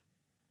done.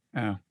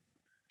 Oh,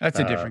 that's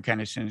a different kind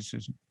of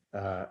cynicism.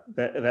 What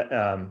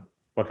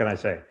can I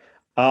say?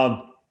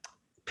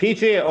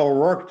 PJ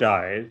O'Rourke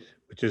died,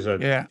 which is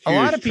a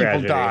lot of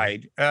people tragedy.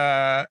 died.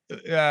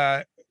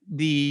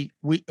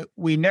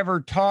 We never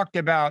talked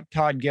about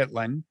Todd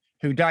Gitlin,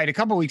 who died a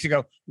couple of weeks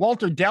ago.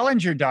 Walter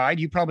Dellinger died.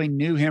 You probably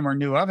knew him or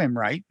knew of him,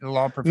 right? The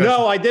law professor.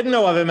 No, I didn't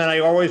know of him, and I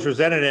always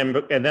resented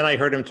him. And then I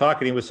heard him talk,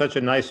 and he was such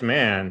a nice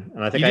man.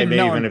 And I think I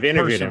may even have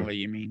interviewed him.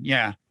 You mean?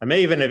 Yeah. I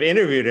may even have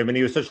interviewed him, and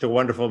he was such a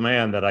wonderful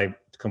man that I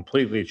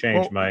completely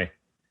changed my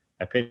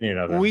opinion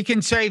of him. We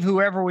can save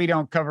whoever we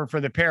don't cover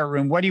for the Parrot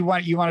Room. What do you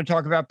want? You want to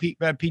talk about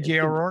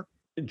PJ O'Rourke?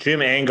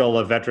 Jim Angle,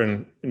 a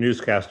veteran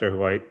newscaster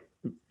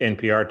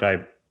NPR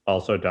type,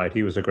 also died.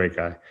 He was a great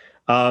guy.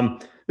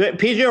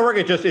 PJ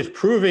O'Rourke is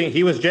proving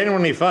he was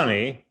genuinely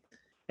funny,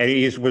 and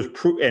he's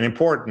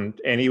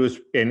important, and he's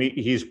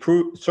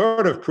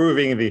sort of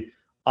proving the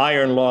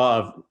iron law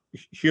of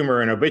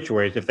humor and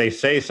obituaries. If they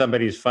say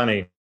somebody's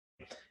funny,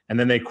 and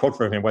then they quote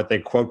from him, what they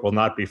quote will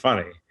not be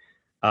funny.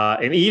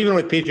 And even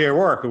with PJ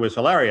O'Rourke, who was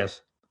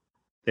hilarious,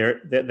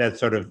 that's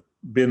sort of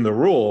been the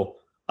rule.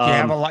 Do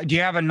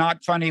you have a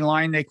not funny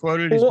line they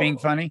quoted as being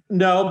funny?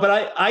 No,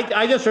 but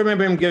I just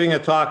remember him giving a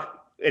talk.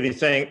 And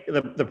he's saying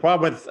the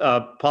problem with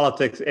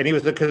politics, and he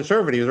was a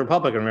conservative, he was a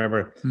Republican,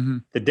 remember,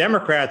 the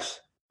Democrats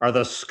are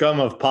the scum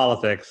of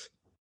politics,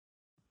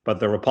 but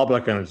the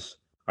Republicans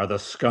are the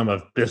scum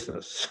of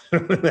business.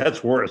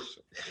 That's worse.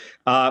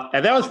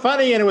 And that was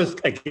funny, and it was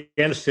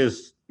against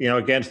his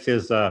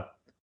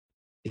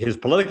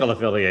political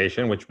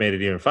affiliation, which made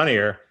it even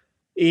funnier.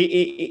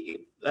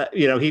 He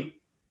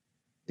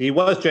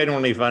was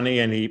genuinely funny,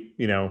 and he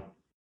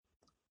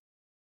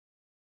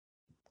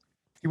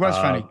was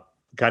funny.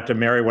 Got to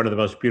marry one of the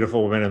most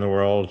beautiful women in the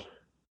world.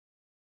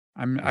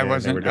 I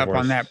wasn't up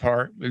on that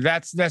part.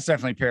 That's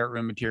definitely Parrot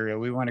Room material.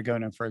 We want to go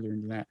no further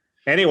into that.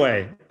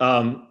 Anyway,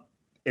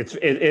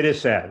 it is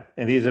sad,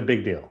 and he's a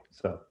big deal.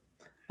 So,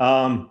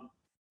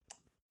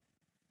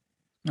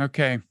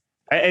 okay.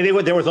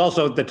 And there was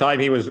also the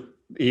time he was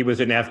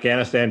in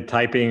Afghanistan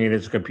typing in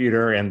his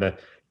computer, and the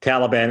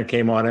Taliban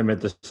came on him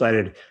and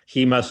decided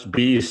he must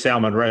be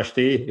Salman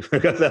Rushdie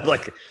because that's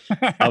like,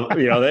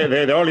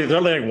 there's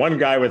only like one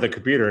guy with a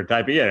computer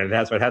typing in, and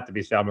that's what had to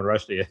be Salman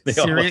Rushdie.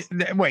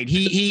 Wait,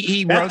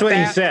 he wrote that's what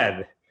he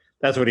said.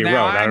 That's what he wrote.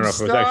 I don't know if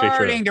it was actually true. I'm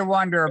starting to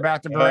wonder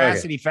about the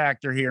veracity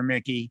factor here,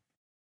 Mickey.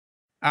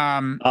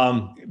 Could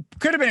have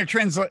been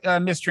a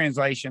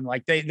mistranslation.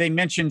 Like they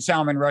mentioned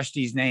Salman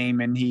Rushdie's name,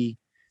 and he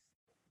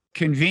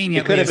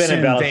conveniently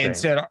assumed they had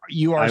said,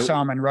 "You are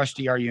Salman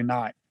Rushdie, are you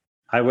not?"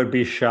 I would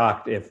be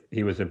shocked if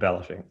he was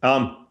embellishing.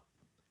 So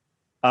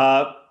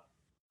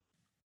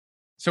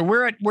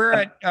we're at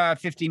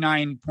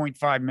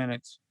 59.5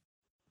 minutes.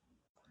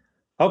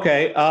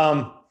 Okay.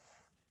 Well,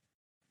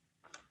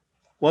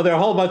 there are a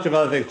whole bunch of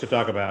other things to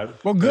talk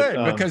about. Well,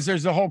 good, because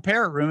there's a whole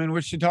Parrot Room in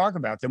which to talk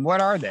about them.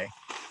 What are they?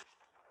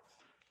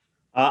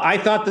 I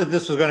thought that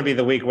this was going to be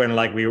the week when,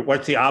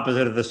 what's the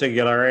opposite of the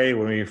singularity?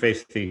 When we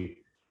face the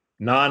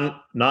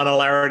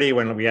non-hilarity,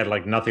 when we had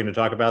nothing to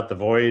talk about, the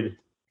void.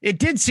 It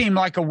did seem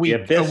like a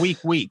week. There's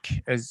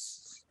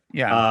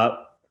a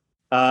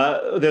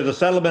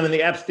settlement in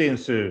the Epstein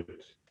suit.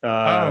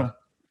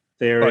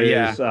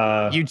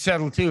 You'd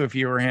settle too if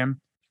you were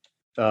him.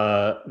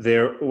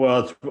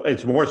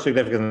 It's more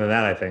significant than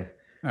that, I think.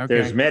 Okay.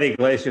 There's Matt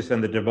Iglesias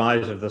and the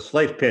demise of the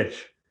Slate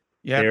pitch.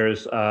 Yep.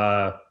 There's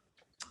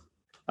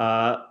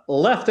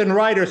left and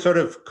right are sort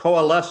of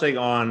coalescing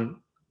on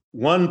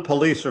one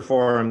police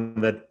reform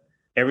that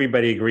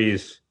everybody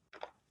agrees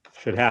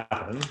should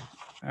happen.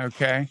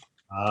 Okay.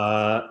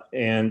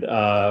 And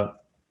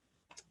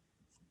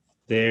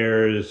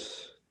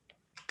there's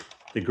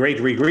the Great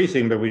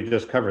Regreasing, but we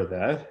just covered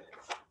that.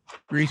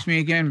 Grease me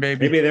again,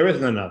 baby. Maybe there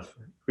isn't enough.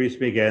 Grease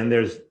me again.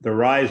 There's the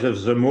rise of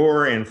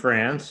Zemmour in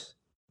France.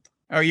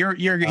 Oh, he's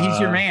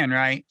your man,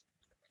 right?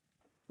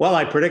 Well,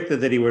 I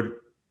predicted that he would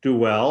do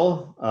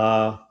well,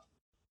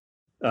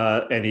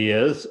 and he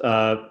is.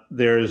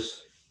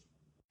 There's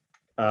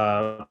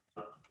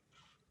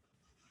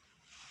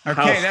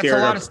Okay, that's a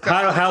lot of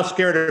stuff. How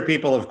scared are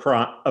people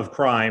of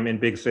crime in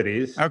big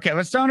cities? Okay,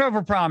 let's don't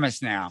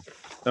overpromise now.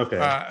 Okay.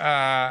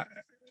 That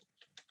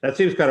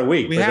seems kind of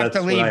weak. We have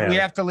to leave. We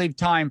have to leave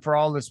time for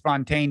all the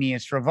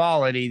spontaneous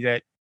frivolity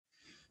that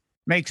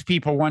makes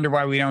people wonder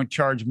why we don't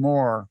charge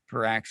more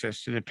for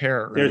access to the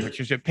Parrot Room, which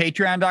is at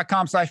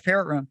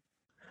patreon.com/Parrot Room.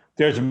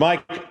 There's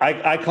Mike.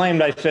 I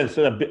claimed I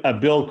said a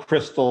Bill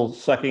Kristol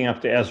sucking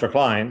up to Ezra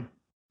Klein.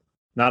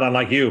 Not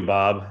unlike you,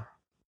 Bob.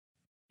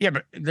 Yeah,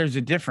 but there's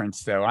a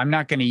difference, though. I'm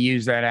not going to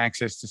use that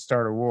access to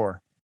start a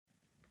war,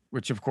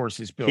 which, of course,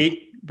 is Bill.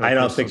 I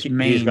don't think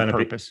he's going to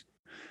purpose.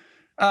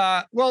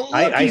 Well, look,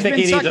 I think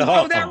he needs a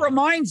home. Oh, that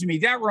reminds me.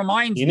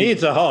 He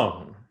needs a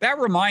home. That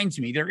reminds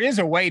me. There is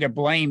a way to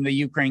blame the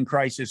Ukraine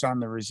crisis on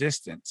the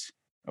resistance,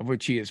 of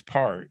which he is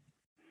part.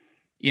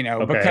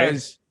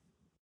 Because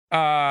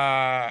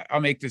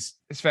I'll make this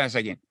as fast as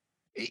I can.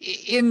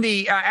 In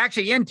the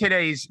in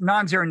today's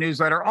non-zero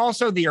newsletter,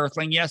 also the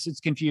Earthling. Yes, it's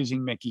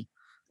confusing, Mickey.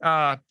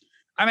 I'm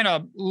going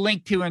to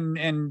link to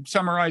and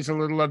summarize a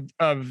little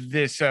of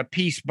this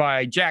piece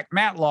by Jack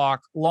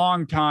Matlock,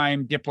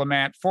 longtime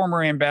diplomat,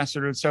 former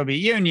ambassador to the Soviet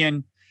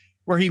Union,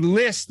 where he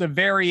lists the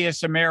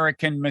various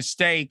American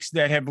mistakes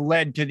that have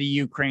led to the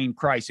Ukraine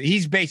crisis.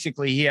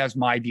 He has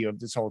my view of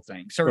this whole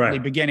thing. Certainly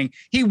beginning,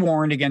 he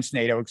warned against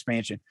NATO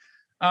expansion.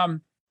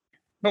 But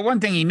one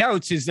thing he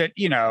notes is that,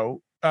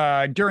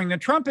 during the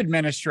Trump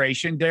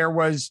administration, there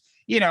was,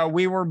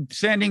 we were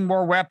sending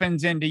more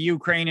weapons into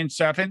Ukraine and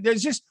stuff. And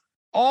there's just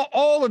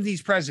all of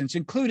these presidents,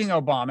 including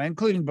Obama,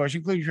 including Bush,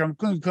 including Trump,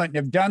 including Clinton,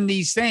 have done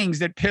these things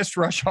that pissed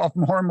Russia off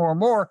more and more and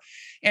more.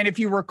 And if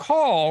you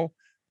recall,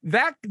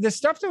 that the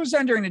stuff that was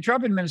done during the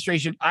Trump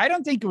administration, I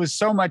don't think it was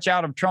so much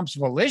out of Trump's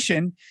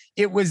volition.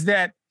 It was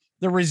that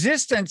the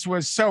resistance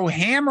was so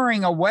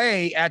hammering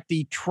away at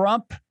the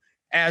Trump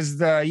as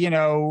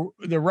the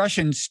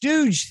Russian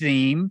stooge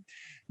theme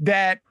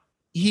that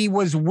he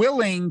was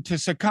willing to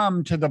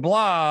succumb to the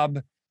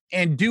blob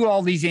and do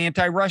all these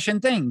anti-Russian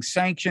things,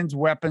 sanctions,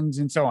 weapons,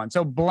 and so on.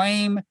 So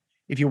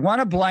if you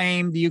want to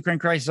blame the Ukraine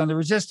crisis on the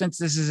resistance,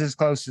 this is as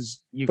close as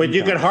you can. But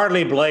you could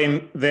hardly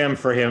blame them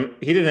for him.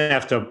 He didn't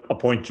have to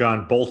appoint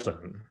John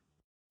Bolton.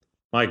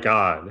 My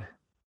God.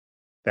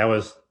 That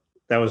was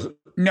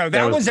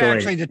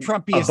actually the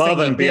Trumpiest above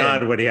thing and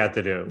beyond what he had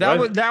to do.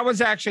 That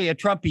was actually a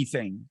Trumpy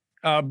thing.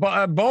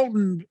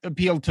 Bolton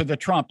appealed to the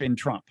Trump in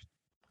Trump.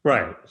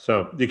 Right.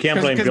 So you can't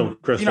blame Bill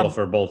Kristol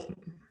for Bolton.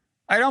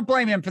 I don't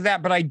blame him for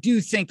that, but I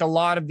do think a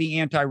lot of the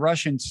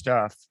anti-Russian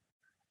stuff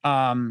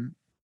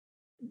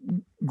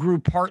grew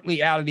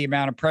partly out of the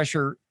amount of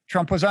pressure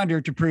Trump was under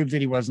to prove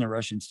that he wasn't a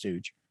Russian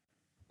stooge.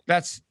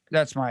 That's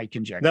my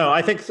conjecture. No,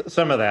 I think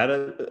some of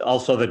that.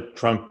 Also that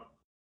Trump,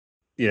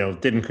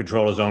 didn't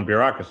control his own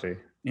bureaucracy.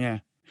 Yeah.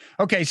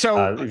 Okay. So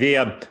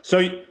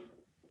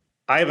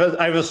I have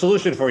a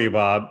solution for you,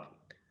 Bob.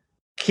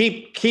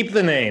 Keep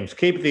the names,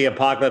 keep the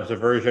Apocalypse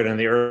Aversion and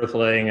the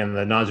Earthling and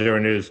the Non-Zero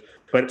News,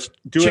 but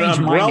do an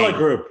umbrella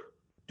group.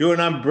 Do an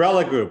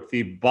umbrella group.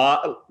 The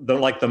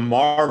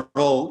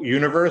Marvel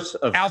universe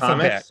of Alphabet.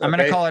 comics. I'm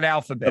going to call it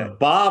Alphabet. The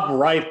Bob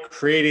Wright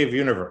Creative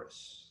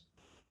Universe.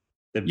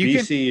 The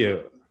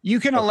BCU. You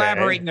can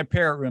elaborate in the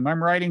Parrot Room.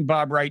 I'm writing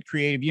Bob Wright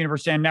Creative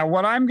Universe. And now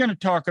what I'm going to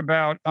talk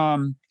about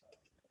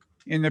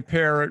in the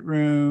Parrot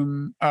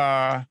Room,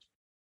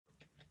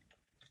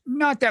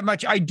 not that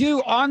much. I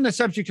do on the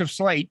subject of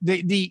Slate,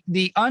 the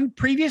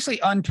previously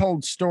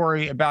untold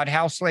story about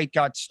how Slate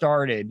got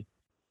started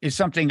is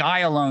something I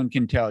alone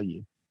can tell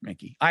you,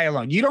 Mickey. I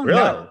alone. You don't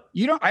know.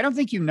 I don't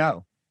think you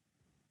know.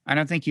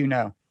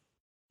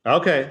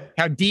 Okay.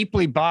 How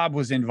deeply Bob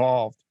was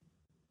involved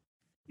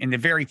in the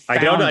very I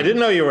didn't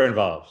know you were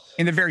involved.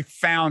 In the very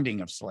founding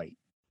of Slate.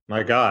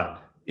 My God.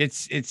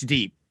 It's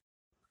deep.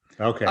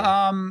 Okay.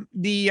 I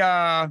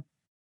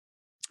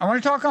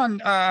want to talk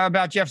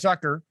about Jeff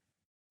Zucker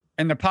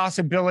and the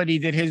possibility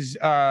that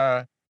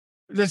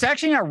there's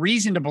actually no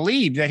reason to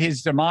believe that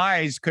his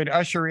demise could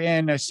usher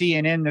in a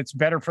CNN that's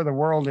better for the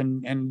world,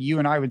 and you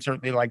and I would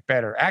certainly like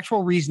better.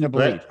 Actual reason to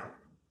believe.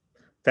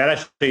 That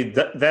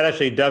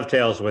actually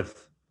dovetails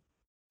with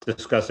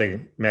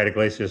discussing Matt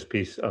Iglesias'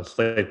 piece on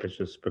Slate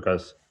Pitches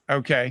because I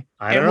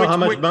don't know how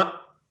much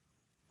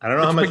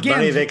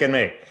money they can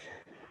make.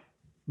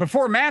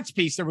 Before Matt's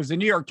piece, there was a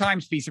New York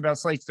Times piece about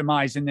Slate's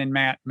demise, and then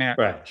Matt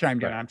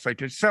chimed in on Slate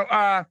Pitches. So.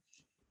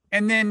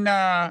 And then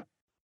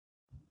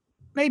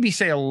maybe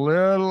say a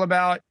little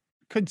about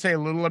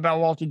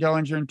Walter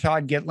Dellinger and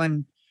Todd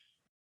Gitlin.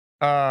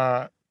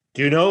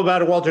 Do you know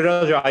about Walter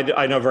Dellinger?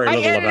 I know very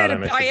little about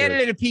him. I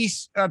edited a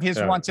piece of his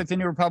once at the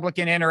New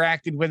Republican,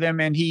 interacted with him,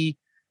 and he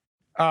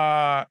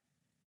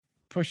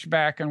push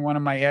back on one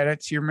of my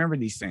edits. You remember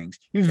these things.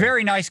 He was a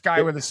very nice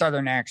guy with a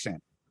Southern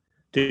accent.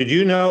 Did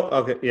you know?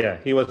 Okay, yeah,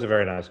 he was a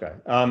very nice guy.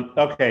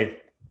 Okay,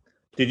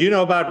 did you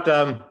know about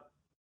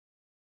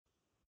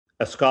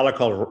a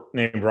scholar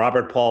named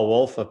Robert Paul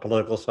Wolff, a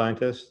political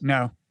scientist?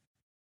 No.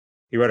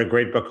 He wrote a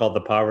great book called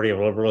The Poverty of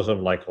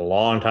Liberalism, like a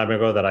long time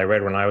ago, that I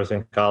read when I was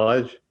in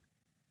college.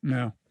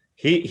 No.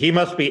 He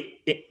must be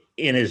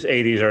in his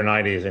 80s or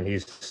 90s, and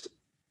he's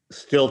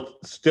still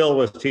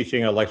was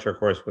teaching a lecture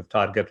course with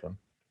Todd Gitlin.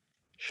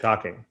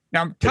 Shocking.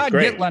 Now, Todd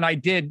Gitlin, I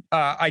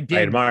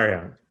admire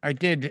him. I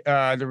did.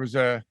 There was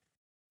a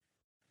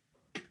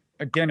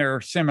dinner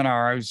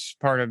seminar I was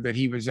part of that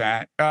he was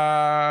at.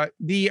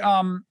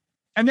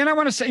 And then I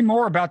want to say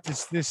more about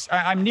this.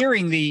 I'm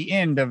nearing the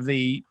end of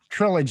the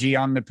trilogy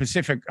on the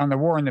Pacific, on the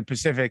war in the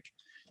Pacific,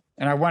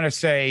 and I want to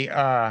say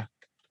a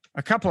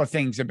couple of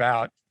things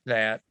about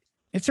that.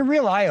 It's a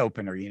real eye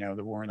opener,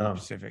 the war in the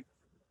Pacific.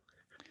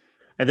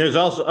 And there's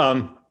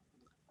also,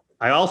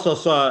 I also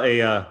saw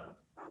a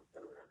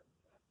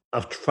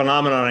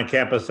phenomenon on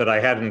campus that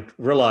I hadn't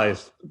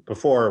realized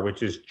before,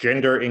 which is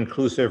gender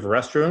inclusive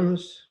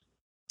restrooms.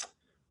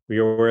 Were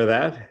you aware of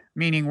that?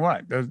 Meaning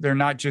what? They're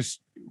not just.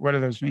 What do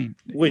those mean?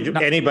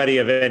 Anybody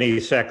of any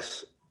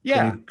sex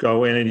can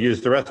go in and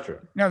use the restroom.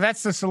 No,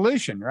 that's the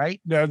solution,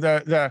 right?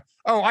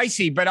 I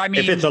see. But I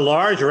mean, if it's a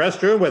large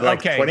restroom with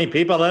 20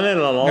 people in it,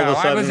 and all of a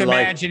sudden, I was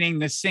imagining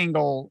the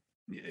single.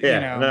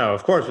 No,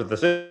 of course, with the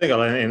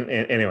single.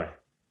 Anyway,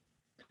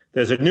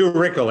 there's a new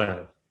wrinkle in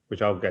it,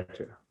 which I'll get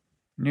to.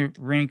 New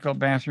wrinkle,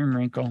 bathroom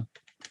wrinkle.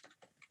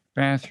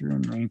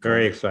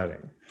 Very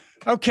exciting.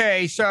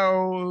 Okay,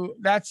 so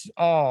that's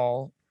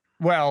all.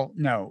 Well,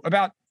 no,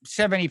 about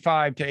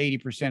 75 to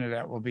 80% of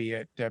that will be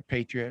at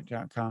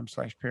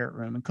patriot.com/parrot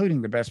room,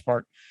 including the best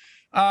part.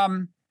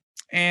 And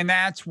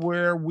that's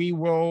where we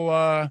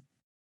will,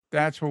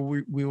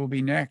 we will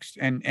be next.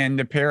 And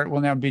the parrot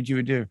will now bid you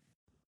adieu.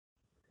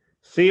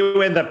 See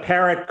you in the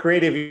parrot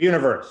creative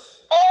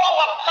universe.